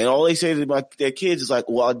 And all they say to their kids is like,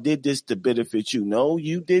 well, I did this to benefit you. No,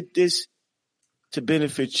 you did this to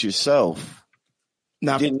benefit yourself.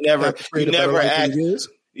 You never act.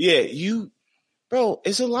 Yeah, Bro,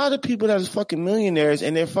 it's a lot of people that are fucking millionaires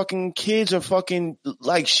and their fucking kids are fucking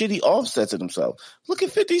like shitty offsets of themselves. Look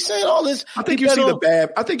at 50 Cent, all this. I think you see the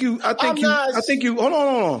bad. I think you, hold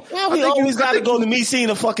on. Why we always got to go to me seeing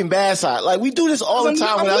the fucking bad side? Like, we do this all the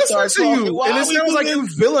time when I start talking. And it sounds like you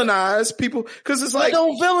villainize people because it's like.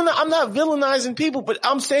 I'm not villainizing people, but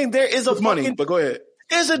I'm saying there is a money, but go ahead.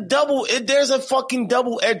 There's a fucking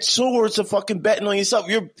double-edged sword to fucking betting on yourself.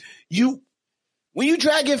 When you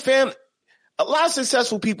drag your family, a lot of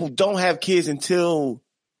successful people don't have kids until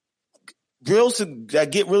don't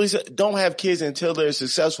have kids until they're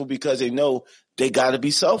successful because they know they got to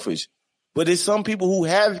be selfish. But there's some people who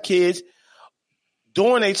have kids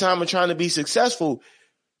during their time of trying to be successful.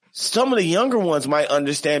 Some of the younger ones might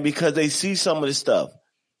understand because they see some of the stuff.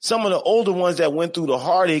 Some of the older ones that went through the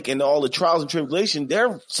heartache and all the trials and tribulation,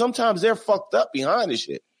 sometimes they're fucked up behind this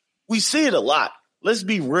shit. We see it a lot. Let's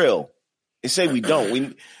be real and say we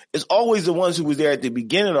don't. It's always the ones who was there at the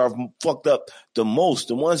beginning are fucked up the most.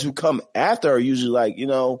 The ones who come after are usually like,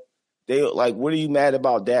 they like, what are you mad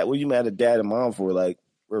about that? What are you mad at dad and mom for? Like,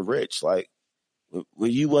 we're rich. Like, well,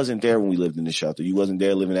 you wasn't there when we lived in the shelter. You wasn't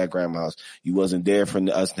there living at grandma's house. You wasn't there for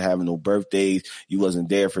us having no birthdays. You wasn't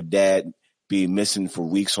there for dad being missing for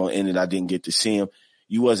weeks on end and I didn't get to see him.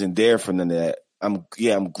 You wasn't there for none of that. I'm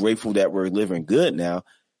grateful that we're living good now.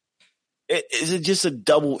 It is a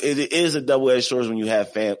double-edged sword when you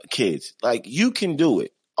have kids. Like, you can do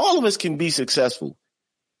it. All of us can be successful.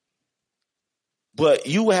 But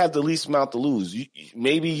you would have the least amount to lose.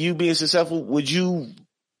 Maybe you being successful, would you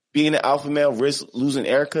being an alpha male risk losing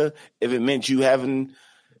Erica if it meant you having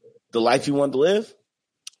the life you want to live?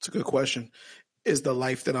 It's a good question. Is the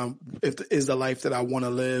life that I want to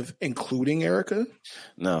live including Erica?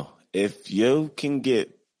 No. If you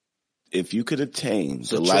could attain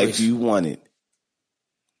the life you wanted,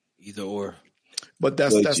 either or. But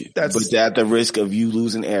that's at the risk of you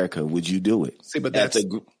losing Erica, would you do it? See, but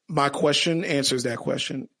my question answers that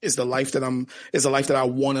question. Is the life that I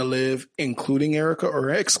want to live including Erica or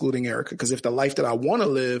excluding Erica? Because if the life that I want to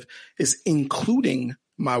live is including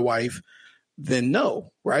my wife, then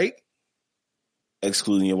no, right?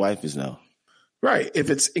 Excluding your wife is no. Right.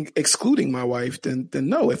 If it's excluding my wife, then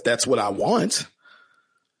no, if that's what I want.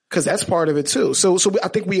 Because that's part of it too. So I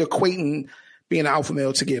think we equating being an alpha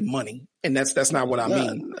male to get money, and that's not what I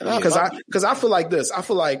mean. Because I feel like this. I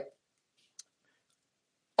feel like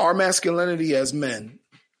our masculinity as men,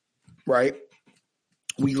 right?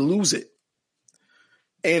 We lose it,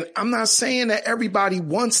 and I'm not saying that everybody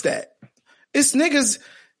wants that. It's niggas.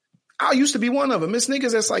 I used to be one of them. It's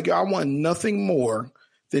niggas that's like, yo, I want nothing more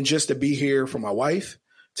than just to be here for my wife,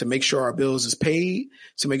 to make sure our bills is paid,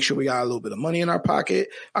 to make sure we got a little bit of money in our pocket.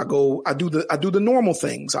 I do the normal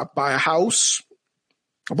things. I buy a house.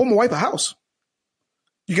 I bought my wife a house.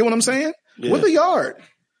 You get what I'm saying? Yeah. With a yard.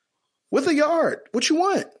 What you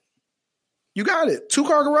want? You got it.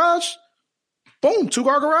 2-car garage. Boom.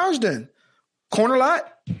 2-car garage then. Corner lot.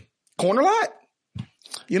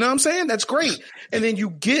 You know what I'm saying? That's great. And then you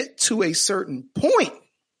get to a certain point.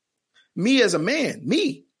 Me as a man,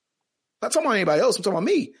 not talking about anybody else. I'm talking about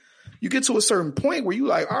me. You get to a certain point where you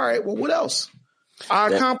like, all right, well, what else? I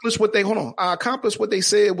accomplished what they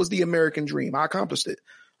said was the American dream. I accomplished it.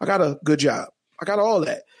 I got a good job. I got all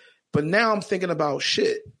that. But now I'm thinking about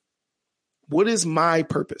shit. What is my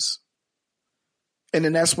purpose? And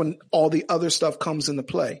then that's when all the other stuff comes into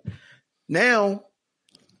play. Now,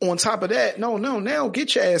 on top of that, now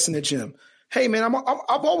get your ass in the gym. Hey man,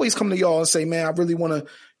 I've always come to y'all and say, man, I really want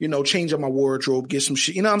to, change up my wardrobe, get some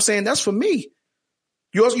shit. You know what I'm saying? That's for me.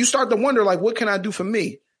 You start to wonder, like, what can I do for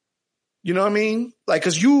me? You know what I mean? Like,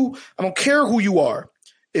 cause I don't care who you are.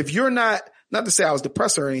 If you're not to say I was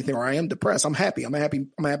depressed or anything, or I am depressed, I'm happy. I'm a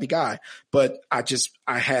happy guy, but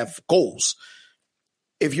I have goals.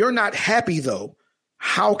 If you're not happy though,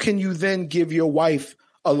 how can you then give your wife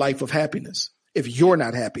a life of happiness if you're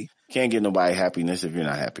not happy? Can't give nobody happiness if you're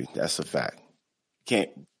not happy. That's a fact.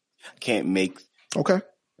 Can't make. Okay.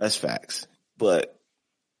 That's facts. But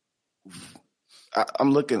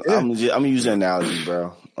I'm looking. Yeah. I'm using an analogy,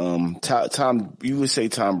 bro. Tom, you would say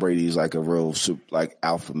Tom Brady is like a real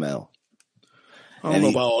alpha male. I don't know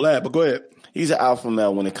about all that, but go ahead. He's an alpha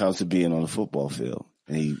male when it comes to being on the football field,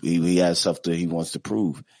 and he has stuff that he wants to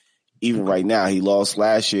prove. Even right now, he lost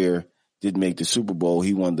last year. Didn't make the Super Bowl.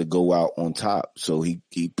 He wanted to go out on top. So he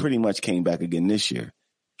pretty much came back again this year.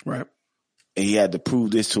 Right. And he had to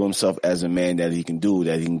prove this to himself as a man that he can do,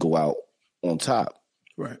 that he can go out on top.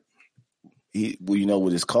 Right.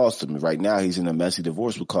 What it's cost him. Right now, he's in a messy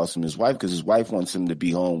divorce, what cost him his wife, because his wife wants him to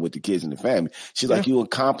be home with the kids and the family. She's like, you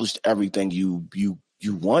accomplished everything you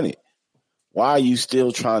wanted. Why are you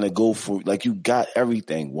still trying to go for, like, you got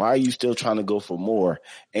everything? Why are you still trying to go for more?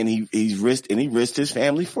 And he risked his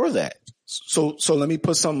family for that. So let me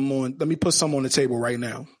put something on the table right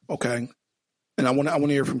now. Okay. And I want to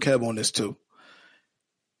hear from Kev on this too.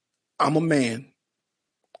 I'm a man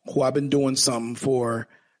who I've been doing something for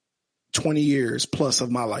 20 years plus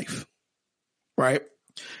of my life. Right.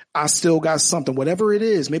 I still got something, whatever it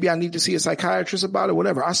is. Maybe I need to see a psychiatrist about it,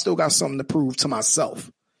 whatever. I still got something to prove to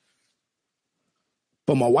myself.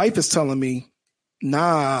 But my wife is telling me,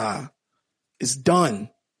 nah, it's done.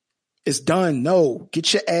 It's done. No,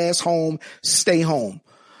 get your ass home, stay home.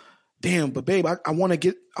 Damn, but babe, I want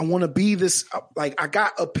to be this, like, I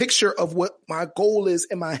got a picture of what my goal is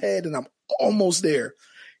in my head and I'm almost there.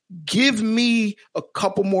 Give me a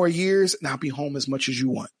couple more years and I'll be home as much as you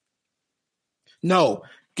want. No,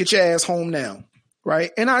 get your ass home now.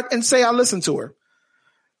 Right. And say I listen to her.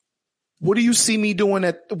 What do you see me doing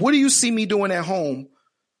at home?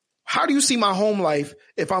 How do you see my home life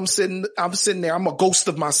if I'm sitting there, I'm a ghost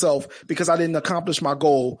of myself because I didn't accomplish my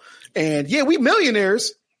goal. And yeah, we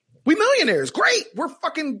millionaires. Great.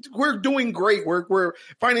 We're doing great. We're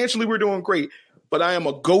financially, we're doing great, but I am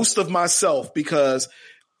a ghost of myself because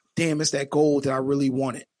damn, it's that goal that I really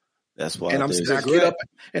wanted. That's why. And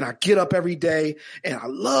I get up every day and I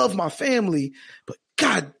love my family, but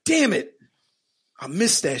God damn it, I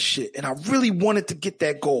miss that shit. And I really wanted to get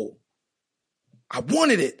that goal. I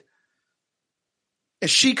wanted it. And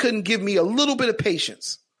she couldn't give me a little bit of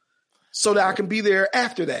patience so that I can be there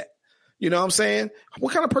after that. You know what I'm saying?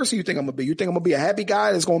 What kind of person you think I'm going to be? You think I'm going to be a happy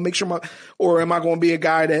guy that's going to make sure or am I going to be a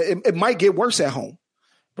guy that it might get worse at home?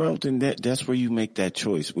 Bro, then that's where you make that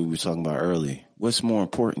choice we were talking about earlier. What's more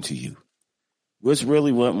important to you? What's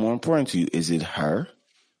really more important to you? Is it her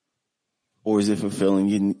or is it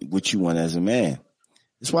fulfilling what you want as a man?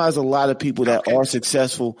 That's why there's a lot of people that are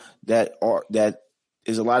successful that are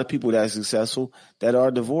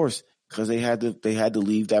divorced because they had to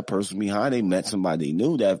leave that person behind. They met somebody they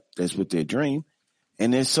knew that's with their dream.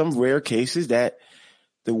 And there's some rare cases that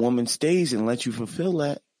the woman stays and lets you fulfill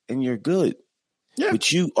that and you're good. Yeah.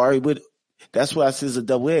 But you are that's why I said it's a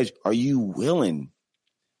double edge. Are you willing?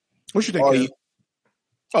 What you think?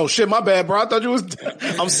 Oh shit, my bad, bro. I thought you was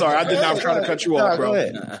I'm sorry. I did not try to cut you off, bro.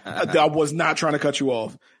 I was not trying to cut you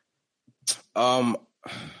off. I'm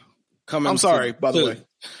sorry, by the way.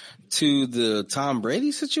 To the Tom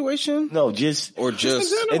Brady situation? No, just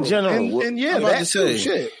in general. And yeah, that's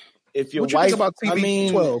shit. If your wife, about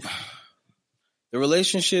TB12, the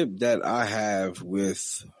relationship that I have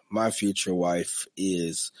with my future wife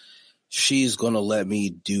is she's going to let me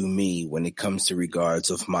do me when it comes to regards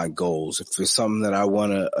of my goals. If there's something that I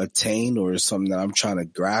want to attain or something that I'm trying to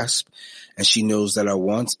grasp and she knows that I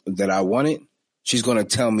want it, she's going to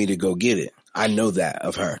tell me to go get it. I know that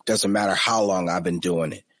of her. Doesn't matter how long I've been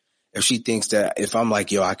doing it. If she thinks that if I'm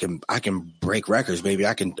like, yo, I can break records, baby,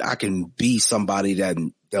 I can be somebody that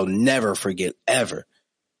they'll never forget ever.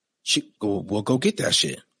 We'll go get that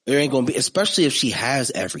shit. There ain't going to be, especially if she has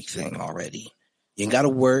everything already. You ain't got to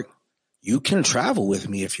work. You can travel with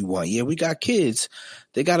me if you want. Yeah, we got kids.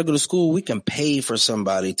 They got to go to school. We can pay for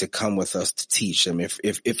somebody to come with us to teach them if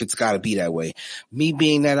it's got to be that way. Me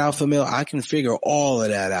being that alpha male, I can figure all of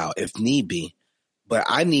that out if need be. But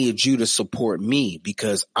I need you to support me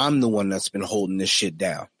because I'm the one that's been holding this shit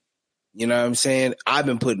down. You know what I'm saying? I've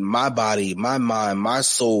been putting my body, my mind, my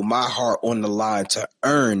soul, my heart on the line to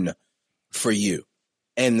earn for you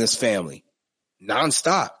and this family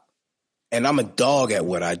nonstop. And I'm a dog at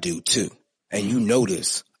what I do too. And you know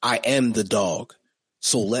this. I am the dog.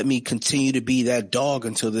 So let me continue to be that dog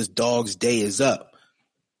until this dog's day is up.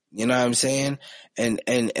 You know what I'm saying?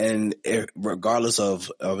 And regardless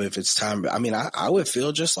of if it's time, I mean, I would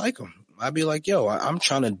feel just like him. I'd be like, yo, I'm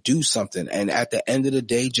trying to do something. And at the end of the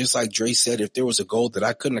day, just like Dre said, if there was a goal that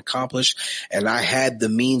I couldn't accomplish and I had the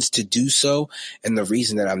means to do so, and the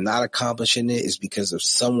reason that I'm not accomplishing it is because of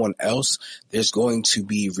someone else, there's going to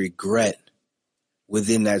be regret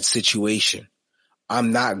within that situation.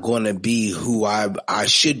 I'm not going to be who I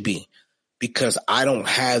should be because I don't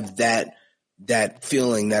have that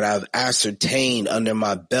feeling that I've ascertained under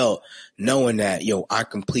my belt, knowing that, yo, I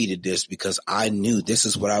completed this because I knew this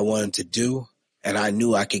is what I wanted to do and I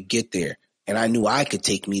knew I could get there and I knew I could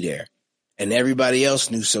take me there and everybody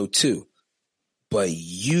else knew so too. But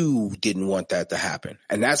you didn't want that to happen.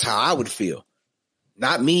 And that's how I would feel.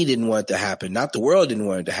 Not me didn't want it to happen. Not the world didn't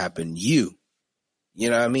want it to happen. You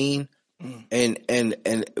know what I mean?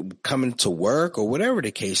 And coming to work or whatever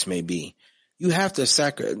the case may be, you have to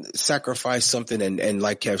sacrifice something. And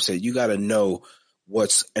like Kev said, you got to know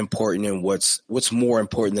what's important and what's more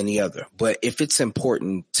important than the other. But if it's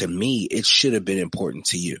important to me, it should have been important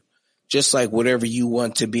to you. Just like whatever you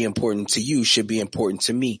want to be important to you should be important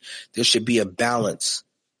to me. There should be a balance.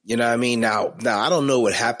 You know what I mean? Now I don't know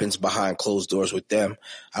what happens behind closed doors with them.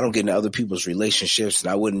 I don't get into other people's relationships, and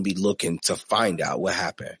I wouldn't be looking to find out what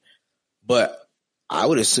happened. But I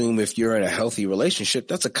would assume if you're in a healthy relationship,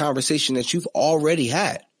 that's a conversation that you've already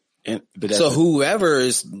had. So whoever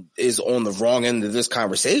is on the wrong end of this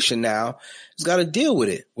conversation now has got to deal with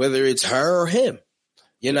it, whether it's her or him.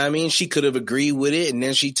 You know what I mean? She could have agreed with it and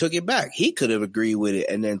then she took it back. He could have agreed with it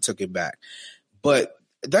and then took it back. But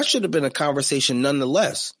that should have been a conversation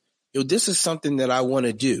nonetheless. This is something that I want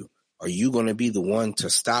to do. Are you going to be the one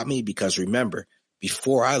to stop me? Because remember,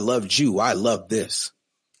 before I loved you, I loved this.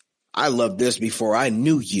 I loved this before I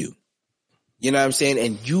knew you. You know what I'm saying?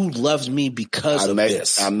 And you loved me because of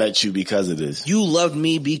this. I met you because of this. You loved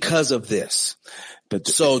me because of this.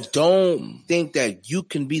 So don't think that you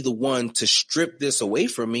can be the one to strip this away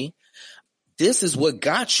from me. This is what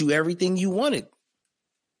got you everything you wanted.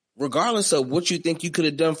 Regardless of what you think you could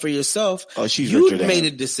have done for yourself, you made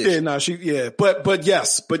a decision. But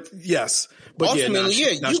yes. Ultimately,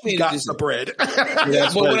 you made got the bread.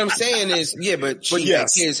 But what I'm saying is,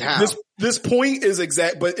 here's how. This point is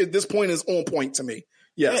exact, but this point is on point to me.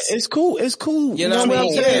 Yes. Yeah, it's cool. It's cool. You know what I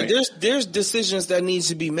mean? Yeah, there's decisions that needs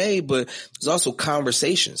to be made, but there's also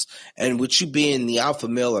conversations. And with you being the alpha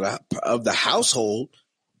male of the household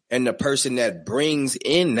and the person that brings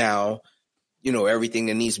in now, everything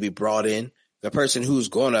that needs to be brought in, the person who's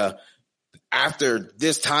gonna, after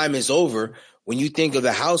this time is over, when you think of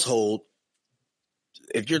the household,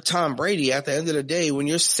 if you're Tom Brady, at the end of the day, when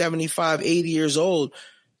you're 75, 80 years old,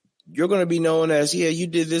 you're going to be known as, you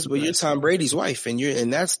did this, but you're Tom Brady's wife,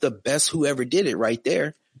 and that's the best who ever did it right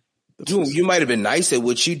there. You might have been nice at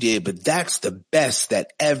what you did, but that's the best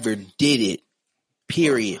that ever did it,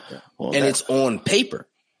 period. And it's on paper.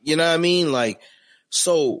 You know what I mean?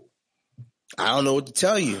 So I don't know what to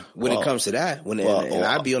tell you when it comes to that. And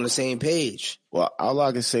I'd be on the same page. Well, all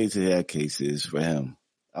I can say to that case is for him,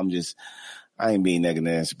 I ain't being negative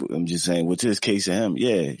Nancy, but I'm just saying, with this case of him,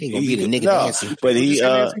 he gonna be the nigga Nancy. But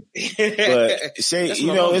say,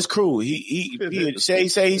 it's cruel. He say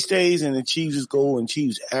he stays and achieves his goal and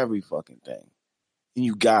achieves every fucking thing. And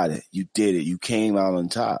you got it. You did it. You came out on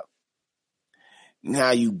top.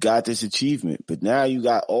 Now you got this achievement, but now you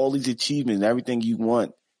got all these achievements and everything you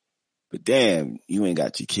want. But damn, you ain't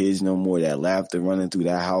got your kids no more. That laughter running through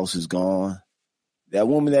that house is gone. That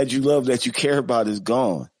woman that you love, that you care about is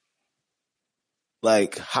gone.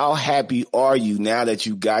 How happy are you now that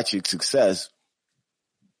you got your success,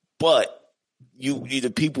 but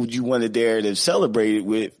the people you wanted there to celebrate it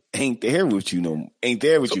with ain't there with you ain't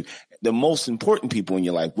there with you. The most important people in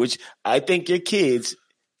your life, which I think your kids,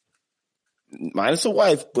 minus a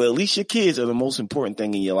wife, but at least your kids are the most important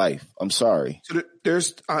thing in your life. I'm sorry. So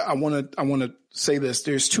I want to say this.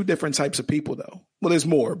 There's two different types of people though. Well, there's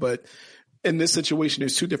more, but in this situation,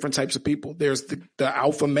 there's two different types of people. There's the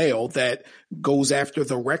alpha male that goes after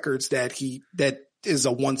the records that is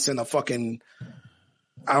a once in a fucking,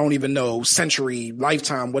 I don't even know, century,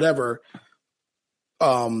 lifetime, whatever,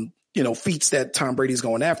 feats that Tom Brady's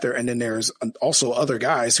going after. And then there's also other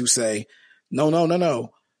guys who say, no.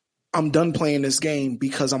 I'm done playing this game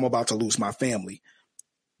because I'm about to lose my family.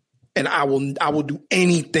 And I will do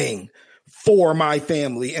anything for my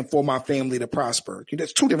family and for my family to prosper.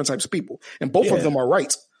 There's two different types of people, and both of them are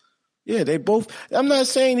right. Yeah, they both. I'm not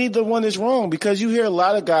saying either one is wrong, because you hear a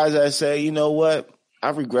lot of guys that say, you know what,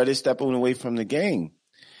 I regretted stepping away from the game.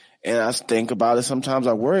 And I think about it. Sometimes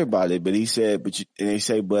I worry about it. But he said,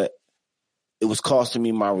 but it was costing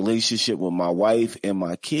me my relationship with my wife and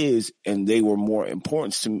my kids, and they were more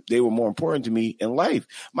important to me in life.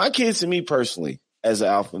 My kids, to me personally, as an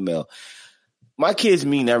alpha male, my kids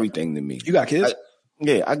mean everything to me. You got kids?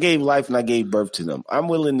 I gave life and I gave birth to them. I'm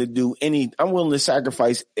willing to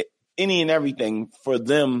sacrifice any and everything for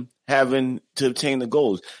them having to obtain the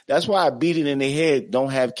goals. That's why I beat it in their head,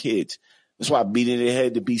 don't have kids. That's why I beat it in their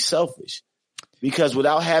head to be selfish. Because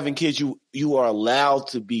without having kids, you are allowed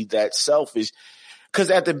to be that selfish. Because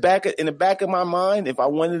in the back of my mind, if I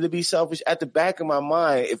wanted to be selfish, at the back of my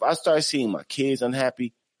mind, if I start seeing my kids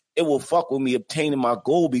unhappy, it will fuck with me obtaining my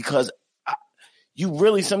goal. Because you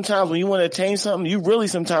really sometimes, when you want to attain something, you really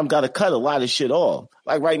sometimes got to cut a lot of shit off.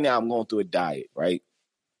 Like right now, I'm going through a diet, right?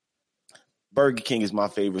 Burger King is my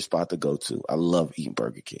favorite spot to go to. I love eating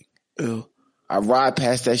Burger King. Ew. I ride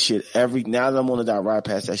past that shit now that I'm on the diet, I ride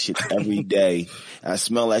past that shit every day. I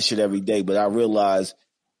smell that shit every day, but I realize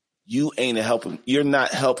you're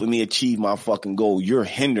not helping me achieve my fucking goal. You're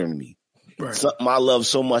hindering me. something I love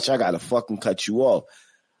so much, I gotta fucking cut you off.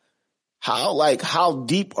 How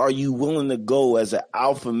deep are you willing to go as an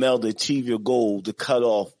alpha male to achieve your goal to cut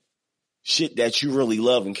off shit that you really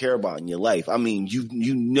love and care about in your life? I mean,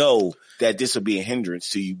 you know that this will be a hindrance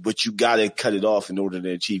to you, but you gotta cut it off in order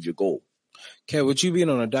to achieve your goal. Kev, with you being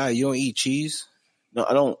on a diet, you don't eat cheese? No,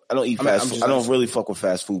 I don't eat fast food. I don't really fuck with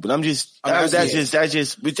fast food, but that's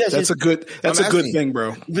a good thing,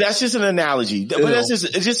 bro. But that's just an analogy. But it's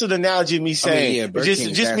just an analogy of me saying,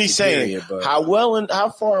 just me saying how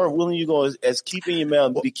far willing you go as keeping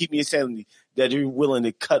your keeping your sanity, that you're willing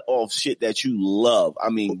to cut off shit that you love.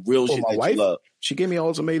 I mean, real shit that you love. She gave me an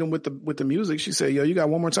ultimatum with the music. She said, "Yo, you got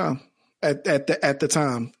one more time." At the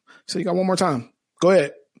time, so you got one more time. Go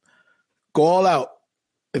ahead, go all out.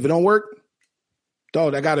 If it don't work,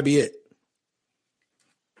 dog, that got to be it.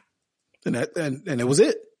 And it was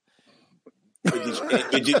it.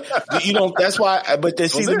 You don't. That's why. But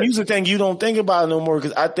the music thing, you don't think about it no more,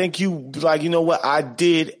 because I think you like, you know what? I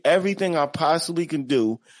did everything I possibly can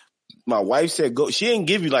do. My wife said go. She didn't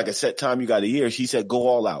give you like a set time. You got a year. She said go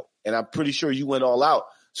all out, and I'm pretty sure you went all out.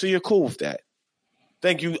 So you're cool with that.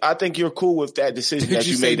 Thank you. I think you're cool with that decision that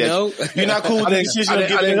you made. No? You're not cool with the decision. I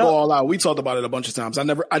didn't go all out. We talked about it a bunch of times.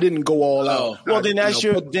 I didn't go all out. Well, then that's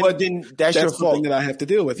your fault that I have to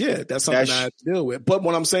deal with. Yeah, that's something I have to deal with. But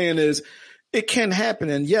what I'm saying is, it can happen.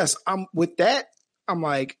 And yes, I'm with that. I'm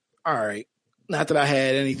like, all right. Not that I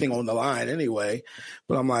had anything on the line anyway,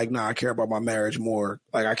 but I'm like, nah, I care about my marriage more.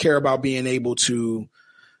 Like, I care about being able to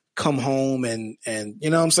come home and you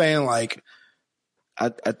know what I'm saying? Like, I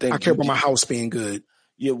think I care about my house being good.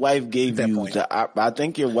 Your wife gave you I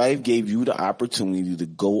think your wife gave you the opportunity to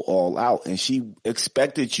go all out, and she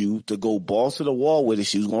expected you to go balls to the wall with it.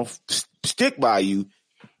 She was going to stick by you,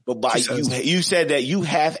 but you said that you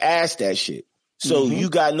half-assed that shit. So you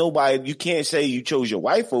got nobody. You can't say you chose your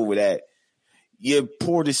wife over that. Your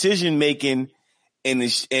poor decision making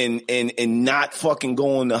and not fucking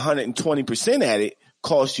going 120% at it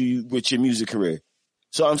cost you with your music career.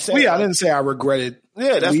 So I'm saying, I didn't say I regretted.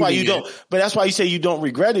 Yeah, that's why you don't. But that's why you say you don't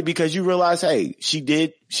regret it, because you realize, hey, she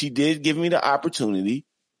did give me the opportunity.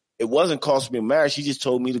 It wasn't costing me a marriage. She just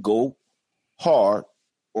told me to go hard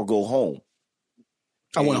or go home.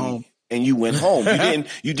 I went home. And you went home.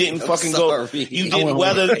 You didn't fucking go. You didn't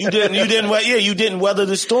weather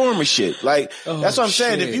the storm or shit. Like, that's what I'm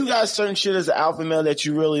saying. If you got certain shit as an alpha male that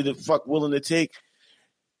you really the fuck willing to take,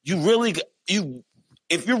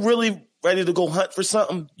 if you're really ready to go hunt for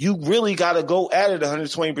something, you really got to go at it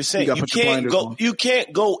 120%. You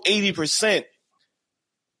can't go 80%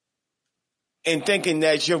 and thinking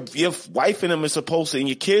that your wife and them is supposed to, and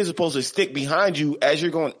your kids are supposed to stick behind you as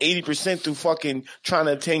you're going 80% through fucking trying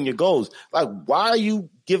to attain your goals. Like, why are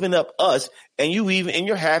you giving up us and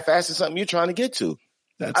you're half-assing something you're trying to get to?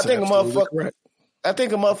 I think a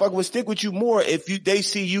motherfucker would stick with you more if they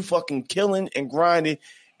see you fucking killing and grinding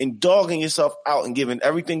and dogging yourself out and giving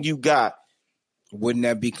everything you got. Wouldn't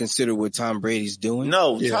that be considered what Tom Brady's doing?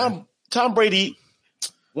 No, yeah. Tom Brady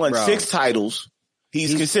won 6 titles.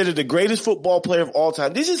 He's considered the greatest football player of all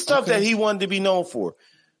time. This is stuff that he wanted to be known for.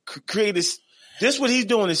 This what he's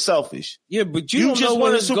doing is selfish. Yeah, but you don't know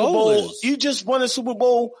what his goal is. You just won a Super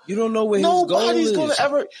Bowl. You don't know what his goal is. Nobody's going to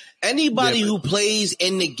ever. Anybody who plays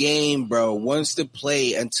in the game, bro, wants to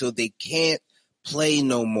play until they can't play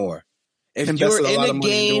no more. If you're in the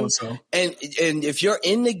game and if you're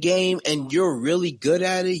in the game and you're really good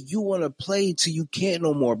at it, you want to play till you can't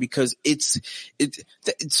no more, because it's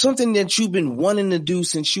something that you've been wanting to do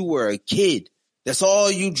since you were a kid. That's all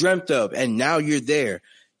you dreamt of, and now you're there.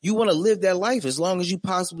 You want to live that life as long as you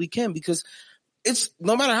possibly can, because it's,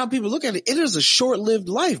 no matter how people look at it, it is a short-lived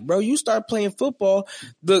life, bro. You start playing football,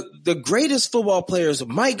 the greatest football players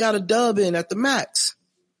might got a dub in at the max.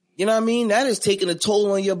 You know what I mean? That is taking a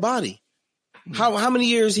toll on your body. How many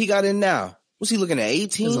years he got in now? Was he looking at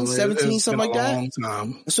 18, 17, something like that?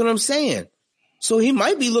 That's what I'm saying. So he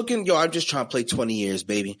might be looking, I'm just trying to play 20 years,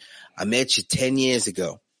 baby. I met you 10 years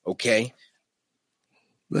ago. Okay.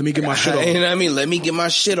 Let me get my shit off. You know what I mean? Let me get my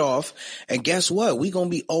shit off. And guess what? We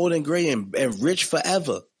going to be old and gray and rich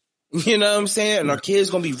forever. You know what I'm saying? And our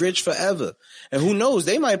kids going to be rich forever. And who knows?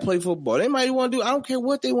 They might play football. They might want to do, I don't care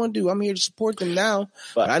what they want to do. I'm here to support them now,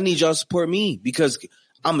 but I need y'all to support me, because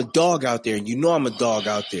I'm a dog out there, and you know I'm a dog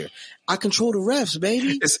out there. I control the refs,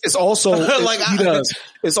 baby. It's also like he does.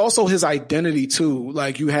 It's also his identity too.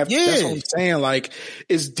 Like, you have. Yeah. That's what I'm saying. Like,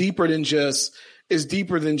 it's deeper than just.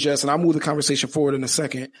 And I'll move the conversation forward in a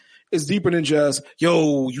second. It's deeper than just,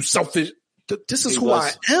 yo, you selfish. This is who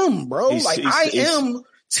I am, bro. I am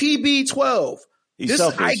TB12.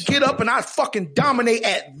 I get up and I fucking dominate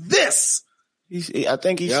at this. I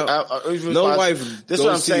think he's. Yep. No wife. This is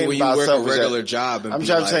what I'm saying when you work a regular job. And I'm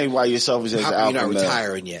trying to tell you why you're selfish as an alpha male. You're not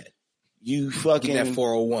retiring yet. You fucking that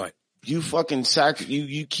 401. You fucking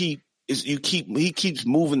he keeps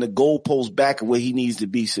moving the goalpost back of where he needs to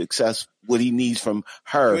be successful. What he needs from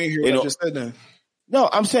her. You ain't hear what I just said then. No,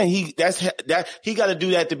 I'm saying he got to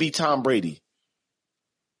do that to be Tom Brady.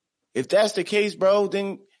 If that's the case, bro,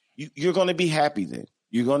 then you're going to be happy. Then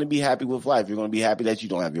you're going to be happy with life. You're going to be happy that you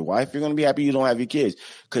don't have your wife. You're going to be happy you don't have your kids.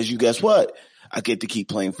 Because you guess what? I get to keep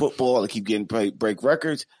playing football. I keep getting break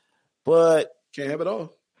records, but can't have it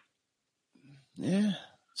all. Yeah,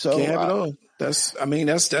 so can't have it all.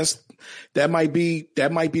 That might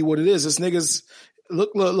be what it is. This niggas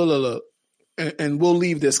look. And we'll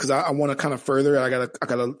leave this because I want to kind of further. I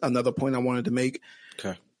got another point I wanted to make.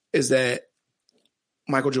 Okay, is that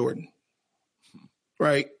Michael Jordan,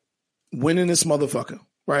 right? Winning this motherfucker,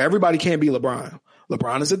 right? Everybody can't be LeBron.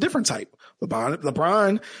 LeBron is a different type.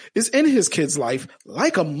 LeBron is in his kid's life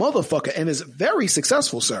like a motherfucker and is very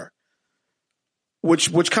successful, sir.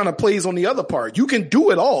 Which kind of plays on the other part. You can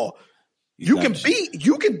do it all. You can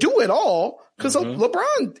do it all because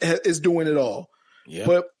LeBron is doing it all. Yeah.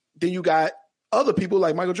 But then you got other people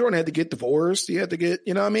like Michael Jordan had to get divorced. He had to get,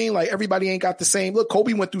 you know what I mean? Like everybody ain't got the same. Look,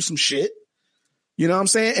 Kobe went through some shit. You know what I'm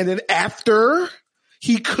saying? And then after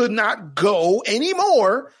he could not go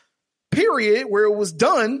anymore, period, where it was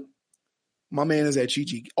done, my man is at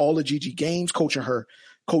Gigi, all the Gigi games, coaching her,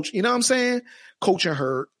 you know what I'm saying? Coaching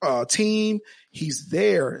her team. He's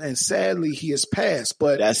there. And sadly, he has passed.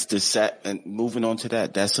 But that's the sad, and moving on to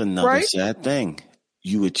that, that's another sad thing.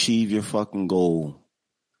 You achieve your fucking goal.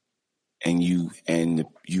 And you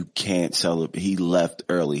can't celebrate. He left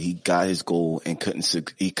early. He got his goal and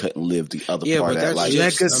he couldn't live the other part of that life.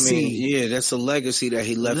 Legacy. That's a legacy that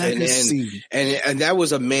he left. And that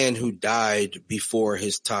was a man who died before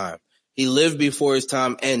his time. He lived before his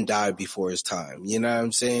time and died before his time. You know what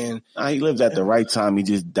I'm saying? He lived at the right time. He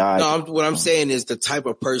just died. No, what I'm saying is the type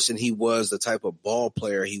of person he was, the type of ball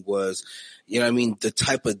player he was. You know what I mean? The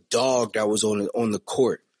type of dog that was on the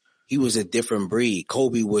court. He was a different breed.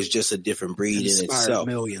 Kobe was just a different breed in itself.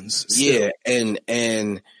 Millions. Yeah. And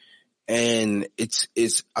it's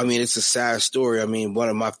a sad story. I mean, one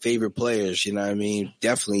of my favorite players, you know what I mean?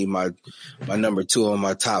 Definitely my number 2 on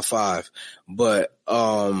my top 5. But,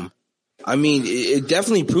 it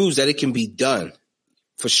definitely proves that it can be done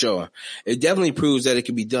for sure. It definitely proves that it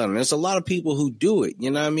can be done. And there's a lot of people who do it, you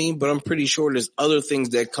know what I mean? But I'm pretty sure there's other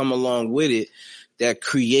things that come along with it that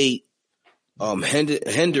create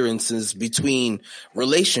hindrances between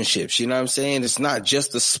relationships. You know what I'm saying? It's not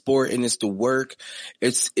just the sport and it's the work.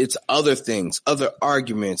 It's other things, other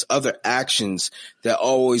arguments, other actions that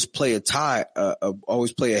always play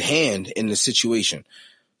a hand in the situation.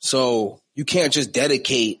 So you can't just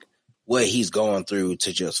dedicate what he's going through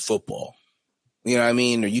to just football. You know what I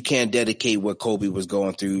mean? Or you can't dedicate what Kobe was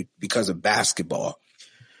going through because of basketball.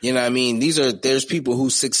 You know what I mean? There's people who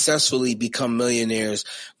successfully become millionaires,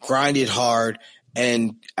 grinded hard,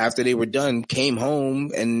 and after they were done, came home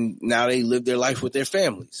and now they live their life with their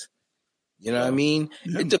families. You know what I mean?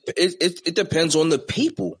 Yeah. It depends on the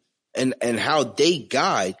people and how they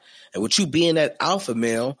guide. And with you being that alpha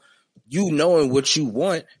male, you knowing what you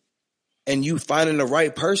want and you finding the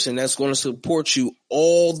right person that's going to support you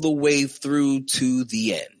all the way through to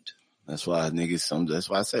the end. That's why that's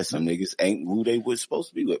why I said some niggas ain't who they were supposed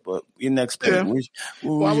to be with. But your next point, I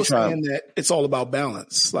was saying that it's all about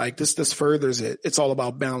balance. Like this furthers it. It's all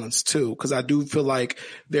about balance too. Because I do feel like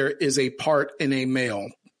there is a part in a male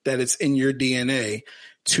that it's in your DNA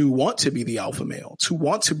to want to be the alpha male, to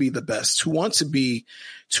want to be the best, to want to be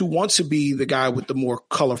the guy with the more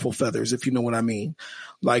colorful feathers, if you know what I mean.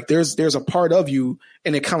 Like there's a part of you,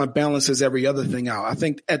 and it kind of balances every other thing out. I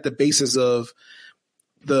think at the basis of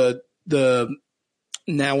the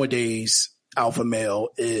nowadays alpha male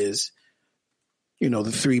is,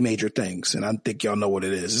 the 3 major things. And I think y'all know what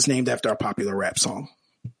it is. It's named after a popular rap song.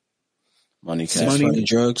 Money,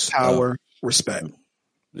 drugs, power, respect.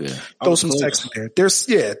 Yeah. Throw some sex in there. There's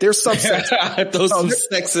subsets. Throw some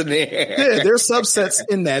sex in there. Yeah, there's subsets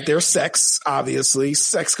in that. There's sex, obviously.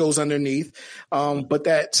 Sex goes underneath. But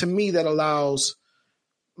that, to me, that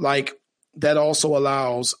also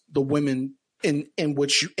allows the women in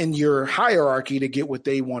your hierarchy to get what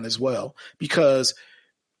they want as well. Because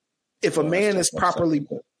if a man is properly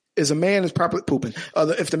pooping,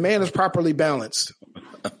 if the man is properly balanced,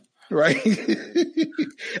 right?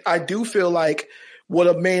 I do feel like what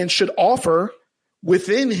a man should offer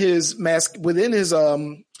within his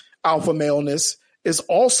alpha maleness is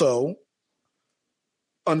also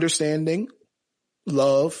understanding,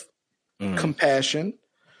 love, compassion,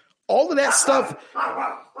 All of that stuff.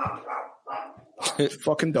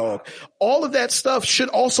 Fucking dog. All of that stuff should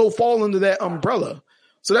also fall under that umbrella.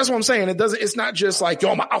 So that's what I'm saying. It's not just like,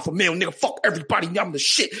 yo, I'm an alpha male, nigga. Fuck everybody. I'm the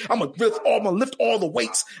shit. I'm gonna lift all the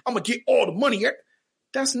weights. I'm gonna get all the money.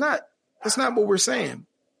 That's not what we're saying.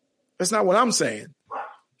 That's not what I'm saying.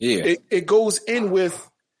 Yeah. It goes in with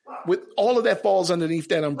all of that falls underneath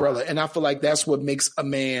that umbrella. And I feel like that's what makes a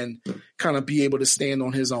man kind of be able to stand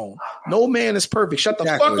on his own. No man is perfect. Shut the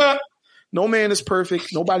fuck up. No man is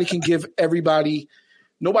perfect. Nobody can give everybody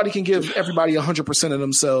 100% of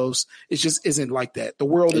themselves. It just isn't like that. The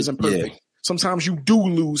world isn't perfect. Yeah. Sometimes you do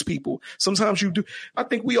lose people. Sometimes you do. I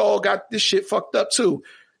think we all got this shit fucked up too.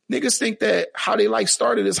 Niggas think that how they life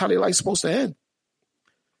started is how they life supposed to end.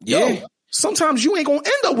 Yeah. Yo, sometimes you ain't gonna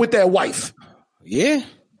end up with that wife. Yeah.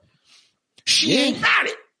 She ain't got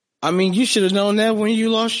it. I mean, you should have known that when you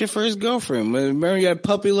lost your first girlfriend. Remember you had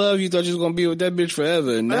puppy love? You thought you was going to be with that bitch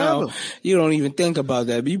forever. And now you don't even think about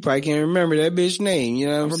that. But you probably can't remember that bitch name. You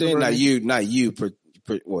know what I'm saying? Not you.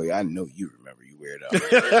 Well, I know you remember, you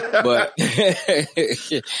weirdo.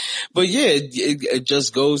 But yeah, it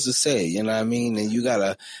just goes to say, you know what I mean? And you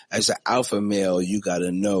gotta, as an alpha male, you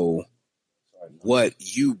gotta know what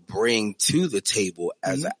you bring to the table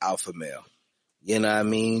as an alpha male. You know what I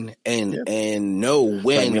mean? And know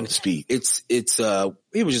when it's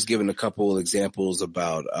we were just giving a couple examples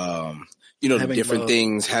about, the having different love.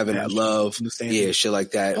 Things, having love. Shit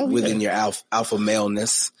like that within your alpha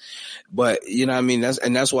maleness. But you know what I mean?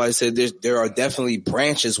 That's why I said there are definitely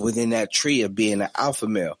branches within that tree of being an alpha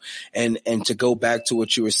male. And to go back to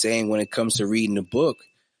what you were saying when it comes to reading the book,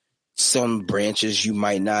 some branches they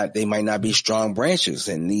might not be strong branches.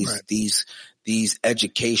 And these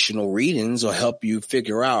educational readings will help you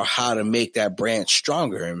figure out how to make that branch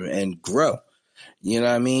stronger and grow. You know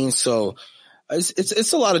what I mean? So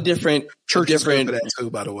it's a lot of different churches for that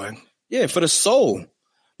too, by the way. Yeah, for the soul.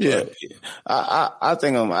 Yeah, I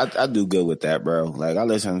think I do good with that, bro. Like I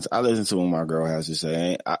listen to what my girl has to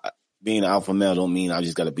say. Being an alpha male don't mean I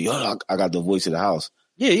just got to be. I got the voice of the house.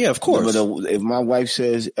 Yeah, of course. But if my wife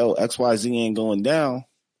says, "Oh, XYZ ain't going down,"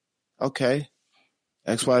 okay.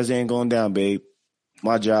 XYZ ain't going down, babe.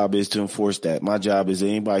 My job is to enforce that. My job is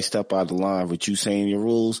anybody step out of the line with you saying your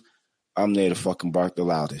rules, I'm there to fucking bark the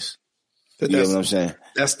loudest. You know what I'm saying?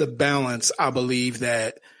 That's the balance, I believe,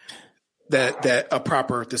 that a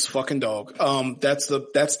proper this fucking dog. That's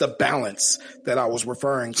the balance that I was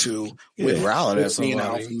referring to with being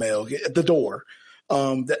alpha male. The door.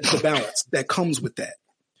 The balance that comes with that.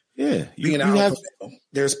 Yeah. Being alpha male.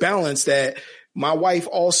 There's balance that my wife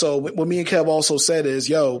also, what me and Kev also said is,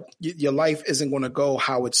 yo, your life isn't going to go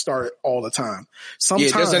how it started all the time.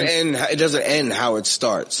 Sometimes it doesn't end how it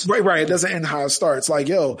starts. Right. It doesn't end how it starts. Like,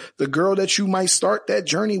 yo, the girl that you might start that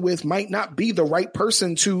journey with might not be the right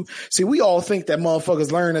person to see. We all think that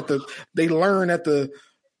motherfuckers learn at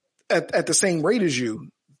the same rate as you.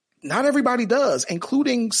 Not everybody does,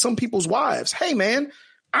 including some people's wives. Hey man,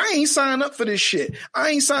 I ain't signed up for this shit.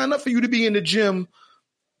 I ain't signed up for you to be in the gym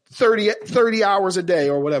 30 hours a day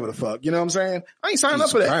or whatever the fuck. You know what I'm saying? I ain't signed up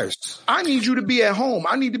for that. Christ. I need you to be at home.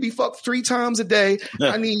 I need to be fucked 3 times a day.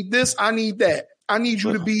 I need this. I need that. I need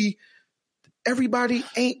you to be, everybody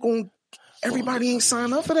ain't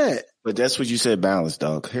signed up for that. But that's what you said, balance,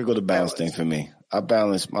 dog. Here go the balance thing for me. I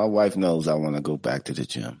balance. My wife knows I want to go back to the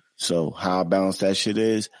gym. So how I balance that shit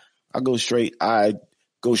is I go straight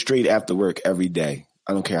after work every day.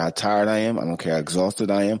 I don't care how tired I am. I don't care how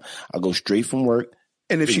exhausted I am. I go straight from work.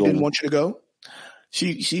 And if she didn't want you to go?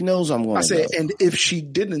 She knows I'm going to go. I said, and if she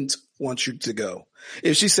didn't want you to go?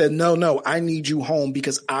 If she said, no, I need you home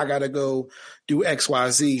because I got to go do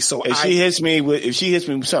XYZ. So if she hits me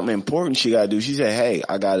with something important she got to do, she said, hey,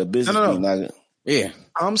 I got a business meeting. Yeah.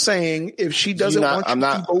 I'm saying if she doesn't want you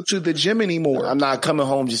to go to the gym anymore. I'm not coming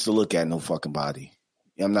home just to look at no fucking body.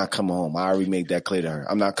 I'm not coming home. I already made that clear to her.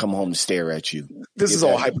 I'm not coming home to stare at you. This is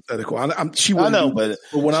all hypothetical. I know, but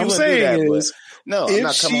what I'm saying is, no,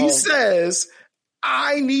 if she says,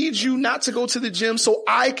 I need you not to go to the gym so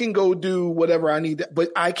I can go do whatever I need, but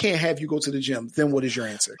I can't have you go to the gym, then what is your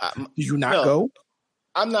answer? Do you not go?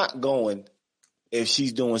 I'm not going if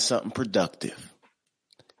she's doing something productive.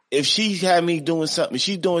 If she had me doing something,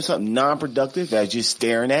 she's doing something non-productive that's just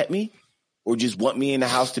staring at me or just want me in the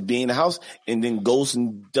house to be in the house and then goes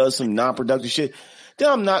and does some non-productive shit,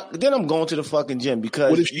 then I'm going to the fucking gym because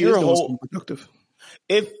what if she is doing something productive?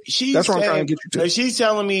 If she's that's what I'm trying to get you to. If she's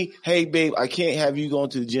telling me, hey, babe, I can't have you going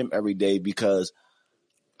to the gym every day because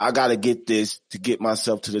I got to get this to get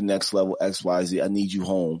myself to the next level, XYZ. I need you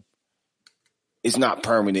home. It's not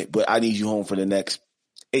permanent, but I need you home for the next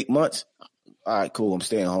 8 months. All right, cool. I'm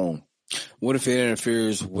staying home. What if it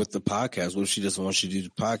interferes with the podcast? What if she doesn't want you to do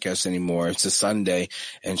the podcast anymore? It's a Sunday,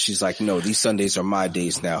 and she's like, "No, these Sundays are my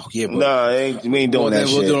days now." Yeah, but no, we ain't doing that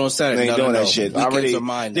shit. We'll do it on Saturday. We ain't doing that shit. Weekends are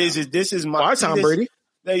mine now. This is my Why Tom Brady?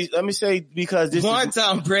 Let me say because this is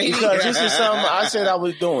Tom Brady. Because this is something I said I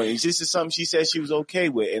was doing. This is something she said she was okay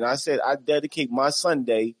with, and I said I dedicate my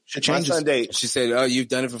Sunday. My Sunday. She said, "Oh, you've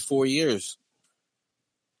done it for 4 years."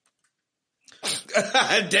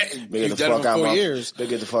 You've done it for 4 years. They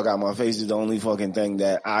get the fuck out of my face is the only fucking thing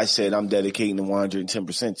that I said I'm dedicating the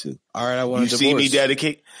 110% to. All right, I want to divorce. See me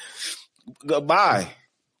dedicate. Goodbye.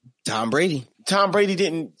 Tom Brady. Tom Brady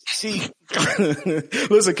didn't see.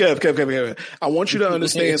 Listen, Kev. I want you to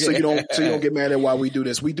understand so you don't get mad at why we do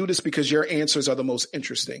this. We do this because your answers are the most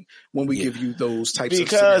interesting when we give you those types of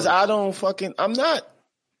Because I don't fucking. I'm not.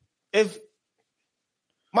 If.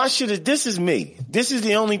 My shit is, this is me. This is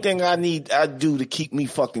the only thing I do to keep me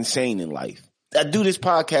fucking sane in life. I do this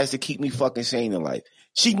podcast to keep me fucking sane in life.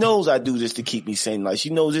 She knows I do this to keep me sane in life. She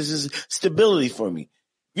knows this is stability for me.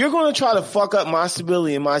 You're going to try to fuck up my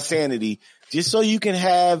stability and my sanity just so you can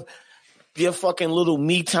have your fucking little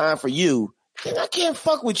me time for you. Then I can't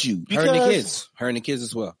fuck with you. Her and the kids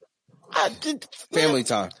as well. Family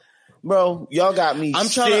time. Bro, y'all got me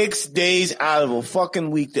 6 days out of a fucking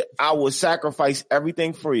week that I will sacrifice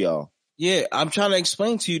everything for y'all. Yeah, I'm trying to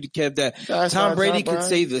explain to you, Kev, that Tom Brady could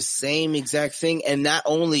say the same exact thing. And not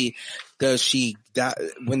only does she,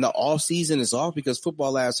 when the off season is off, because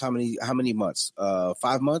football lasts how many months? 5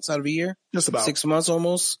 months out of a year? Just about 6 months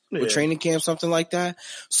almost with training camp, something like that.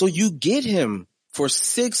 So you get him for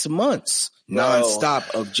 6 months.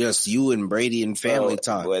 Nonstop of just you and Brady and family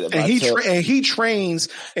time. And he trains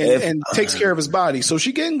and takes care of his body. So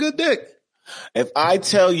she getting good dick. If I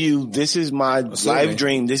tell you this is my life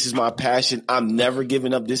dream, this is my passion, I'm never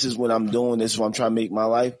giving up, this is what I'm doing, this is what I'm trying to make my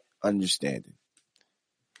life, understand it.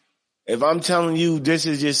 If I'm telling you this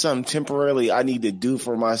is just something temporarily I need to do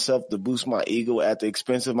for myself to boost my ego at the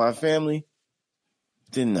expense of my family,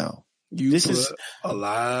 then no. This is a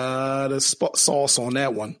lot of sauce on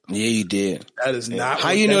that one. Yeah, you did. That is not. How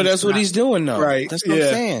you know that's what he's doing though? Right. That's what I'm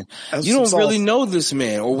saying. You don't really know this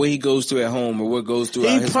man or what he goes through at home or what goes through.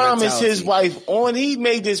 He promised his wife he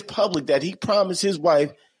made this public that he promised his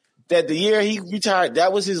wife that the year he retired,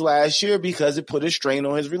 that was his last year because it put a strain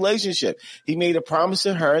on his relationship. He made a promise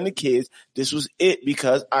to her and the kids. This was it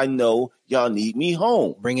because I know y'all need me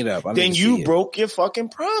home. Bring it up. Then you broke your fucking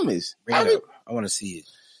promise. Bring it up. I want to see it.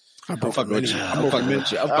 I'm fucking with you.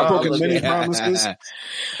 I'm broken many promises.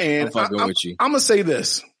 And I'm fucking with you. I'm going to say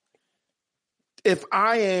this. If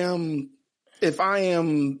I am,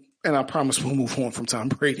 and I promise we'll move on from Tom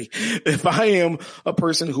Brady. If I am a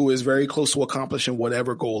person who is very close to accomplishing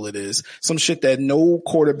whatever goal it is, some shit that no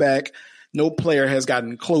quarterback, no player has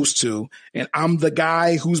gotten close to, and I'm the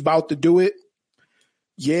guy who's about to do it,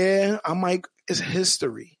 yeah, it's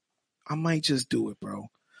history. I might just do it, bro.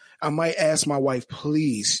 I might ask my wife,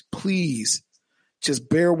 please, just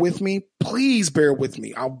bear with me. Please bear with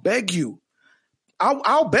me. I'll beg you.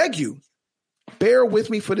 I'll beg you. Bear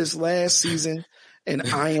with me for this last season, and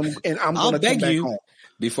I'm going to come back home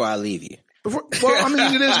before I leave you. It is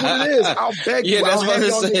what it is. I'll beg you. I'll have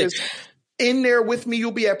y'all niggas in there with me.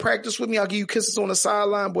 You'll be at practice with me. I'll give you kisses on the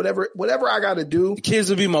sideline. Whatever I got to do. The kids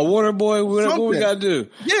will be my water boy. What we got to do?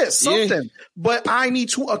 Yeah, something. Yeah. But I need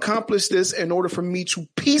to accomplish this in order for me to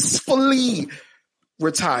peacefully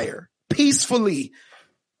retire. Peacefully.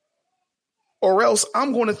 Or else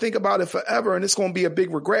I'm going to think about it forever and it's going to be a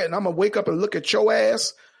big regret. And I'm going to wake up and look at your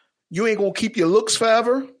ass. You ain't going to keep your looks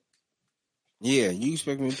forever. Yeah, you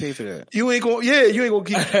expect me to pay for that. You ain't going to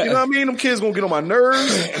keep, you know what I mean? Them kids going to get on my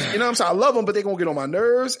nerves. You know what I'm saying? I love them, but they going to get on my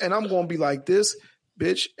nerves. And I'm going to be like this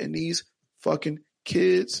bitch and these fucking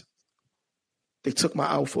kids. They took my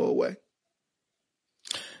alpha away.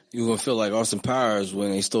 You're going to feel like Austin Powers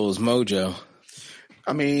when they stole his mojo.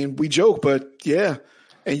 I mean, we joke, but yeah.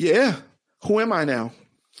 And yeah, who am I now?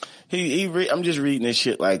 I'm just reading this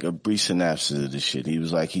shit like a brief synopsis of this shit. He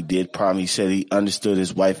was like, he did promise. He said he understood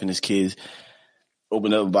his wife and his kids,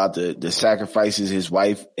 opened up about the sacrifices his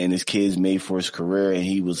wife and his kids made for his career. And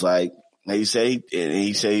he was like, he said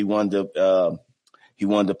he wanted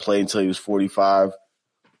to play until he was 45,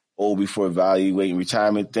 old before evaluating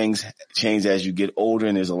retirement. Things change as you get older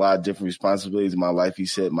and there's a lot of different responsibilities in my life. He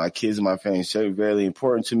said, my kids and my family are very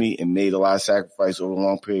important to me and made a lot of sacrifice over a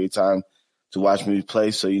long period of time to watch me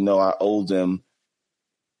play. So, I owe them.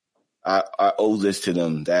 I owe this to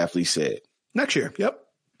them, the athlete said. Next year. Yep.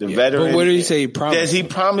 The veteran. But what did he say he promised? He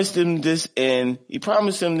promised him this and he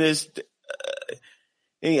promised him this.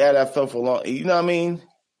 He had that felt for long. You know what I mean?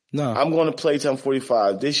 No. I'm going to play till I'm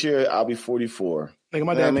 45. This year, I'll be 44. Nigga,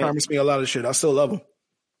 my dad promised me a lot of shit. I still love him.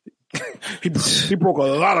 he broke a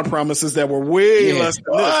lot of promises that were way less than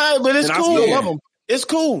this. All right, but it's cool. I still love him. It's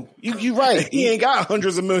cool. You right. He ain't got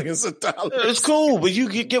hundreds of millions of dollars. It's cool, but you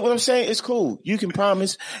get what I'm saying? It's cool. You can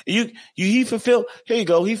promise. He fulfilled. Here you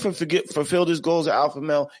go. He fulfilled his goals at Alpha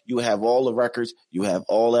Male. You have all the records. You have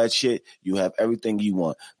all that shit. You have everything you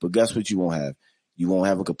want. But guess what you won't have? You won't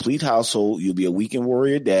have a complete household. You'll be a weekend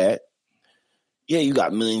warrior dad. Yeah, you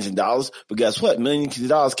got millions of dollars, but guess what? Millions of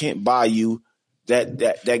dollars can't buy you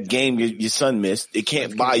that game your son missed. It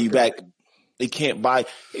can't buy you back. It can't buy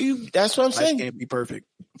you. That's what I'm saying. Life can't be perfect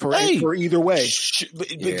for either way.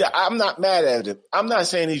 But I'm not mad at him. I'm not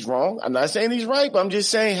saying he's wrong. I'm not saying he's right, but I'm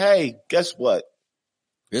just saying, hey, guess what?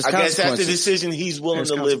 I guess that's the decision he's willing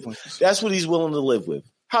to live with. That's what he's willing to live with.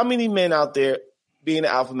 How many men out there being an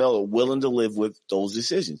alpha male are willing to live with those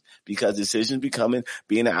decisions? Because decisions becoming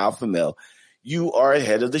being an alpha male, you are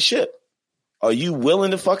ahead of the ship. Are you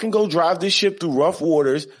willing to fucking go drive this ship through rough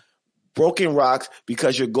waters, broken rocks,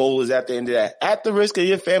 because your goal is at the end of that? At the risk of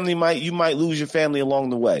your family, you might lose your family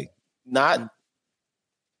along the way. Not,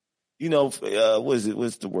 what is it?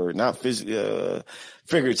 What's the word? Not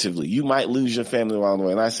figuratively. You might lose your family along the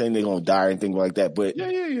way. I'm not saying they're going to die or anything like that, but yeah.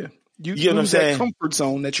 You know what I'm saying? That comfort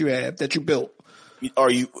zone that you have, that you built.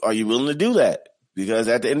 Are you willing to do that? Because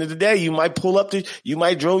at the end of the day, you might you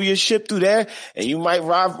might drove your ship through there, and you might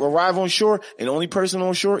arrive on shore, and the only person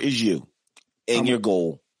on shore is you and your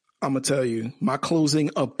goal. I'm gonna tell you my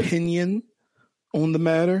closing opinion on the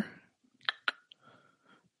matter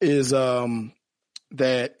is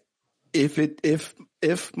that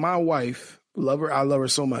if my wife, I love her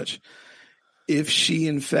so much, if she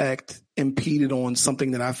in fact impeded on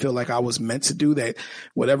something that I feel like I was meant to do, that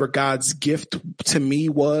whatever God's gift to me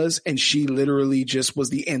was, and she literally just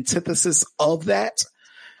was the antithesis of that,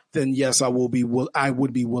 then yes, I would be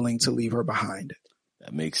willing to leave her behind.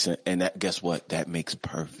 That makes sense. And guess what? That makes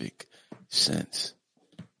perfect sense.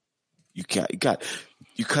 You cut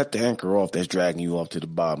the anchor off that's dragging you off to the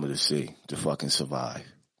bottom of the sea to fucking survive.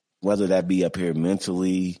 Whether that be up here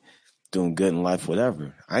mentally, doing good in life,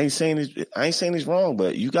 whatever. I ain't saying it's wrong,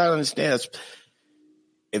 but you gotta understand,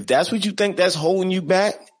 if that's what you think that's holding you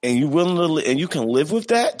back, and you willing to, and you can live with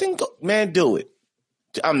that, then do it.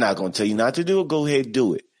 I'm not gonna tell you not to do it. Go ahead,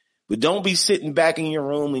 do it. But don't be sitting back in your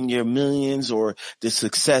room in your millions or the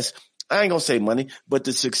success. I ain't gonna say money, but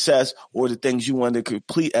the success or the things you want to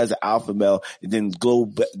complete as an alpha male, and then go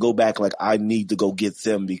back like I need to go get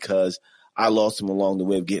them because I lost them along the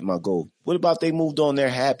way of getting my goal. What about they moved on, they're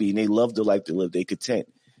happy, and they love the life they live, they content?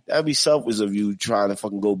 That'd be selfish of you trying to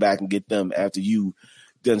fucking go back and get them after you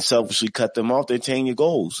then selfishly cut them off to attain your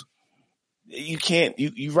goals. You can't,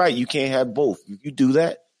 you're right, you can't have both. If you do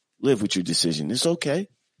that, live with your decision. It's okay.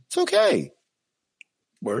 It's okay.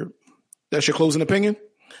 Word. That's your closing opinion?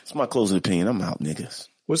 It's my closing opinion. I'm out, niggas.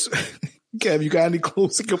 Kev, you got any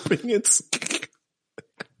closing opinions?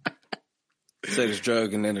 Sex,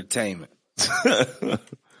 drug, and entertainment.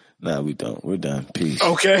 Nah, we don't. We're done. Peace.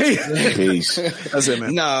 Okay. Peace. That's it,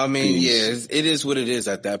 man. No, I mean, peace. Yeah, it is what it is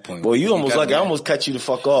at that point. Boy, you almost I almost cut you the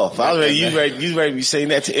fuck off. I was ready, you ready to be saying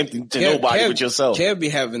that to nobody but yourself. Can't be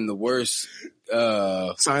having the worst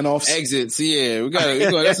sign offs, exits. Yeah,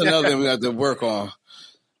 that's another thing we got to work on.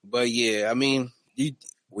 But yeah, I mean,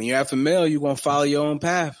 when you're alpha male, you're gonna follow your own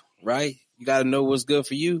path, right? You got to know what's good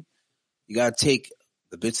for you. You got to take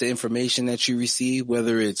the bits of information that you receive,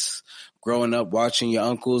 whether it's growing up watching your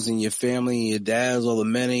uncles and your family and your dads, all the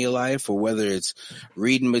men in your life, or whether it's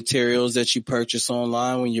reading materials that you purchase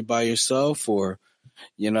online when you're by yourself, or,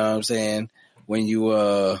 you know what I'm saying, when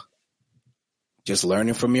you just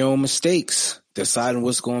learning from your own mistakes, deciding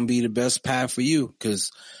what's going to be the best path for you,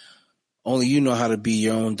 because only you know how to be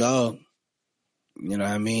your own dog. You know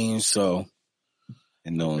what I mean? So,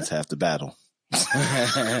 and no one's half the battle.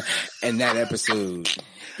 And that episode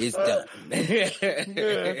is done.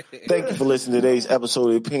 Thank you for listening to today's episode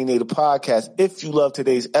of the Opinionated Podcast. If you love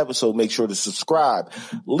today's episode, make sure to subscribe,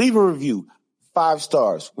 leave a review, 5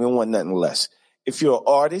 stars. We don't want nothing less. If you're an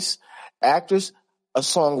artist, actress, a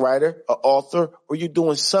songwriter, an author, or you're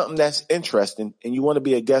doing something that's interesting and you want to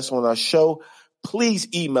be a guest on our show, please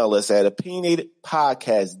email us at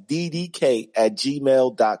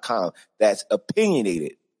opinionatedpodcastddk@gmail.com. That's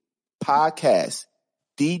opinionatedpodcastddk@gmail.com.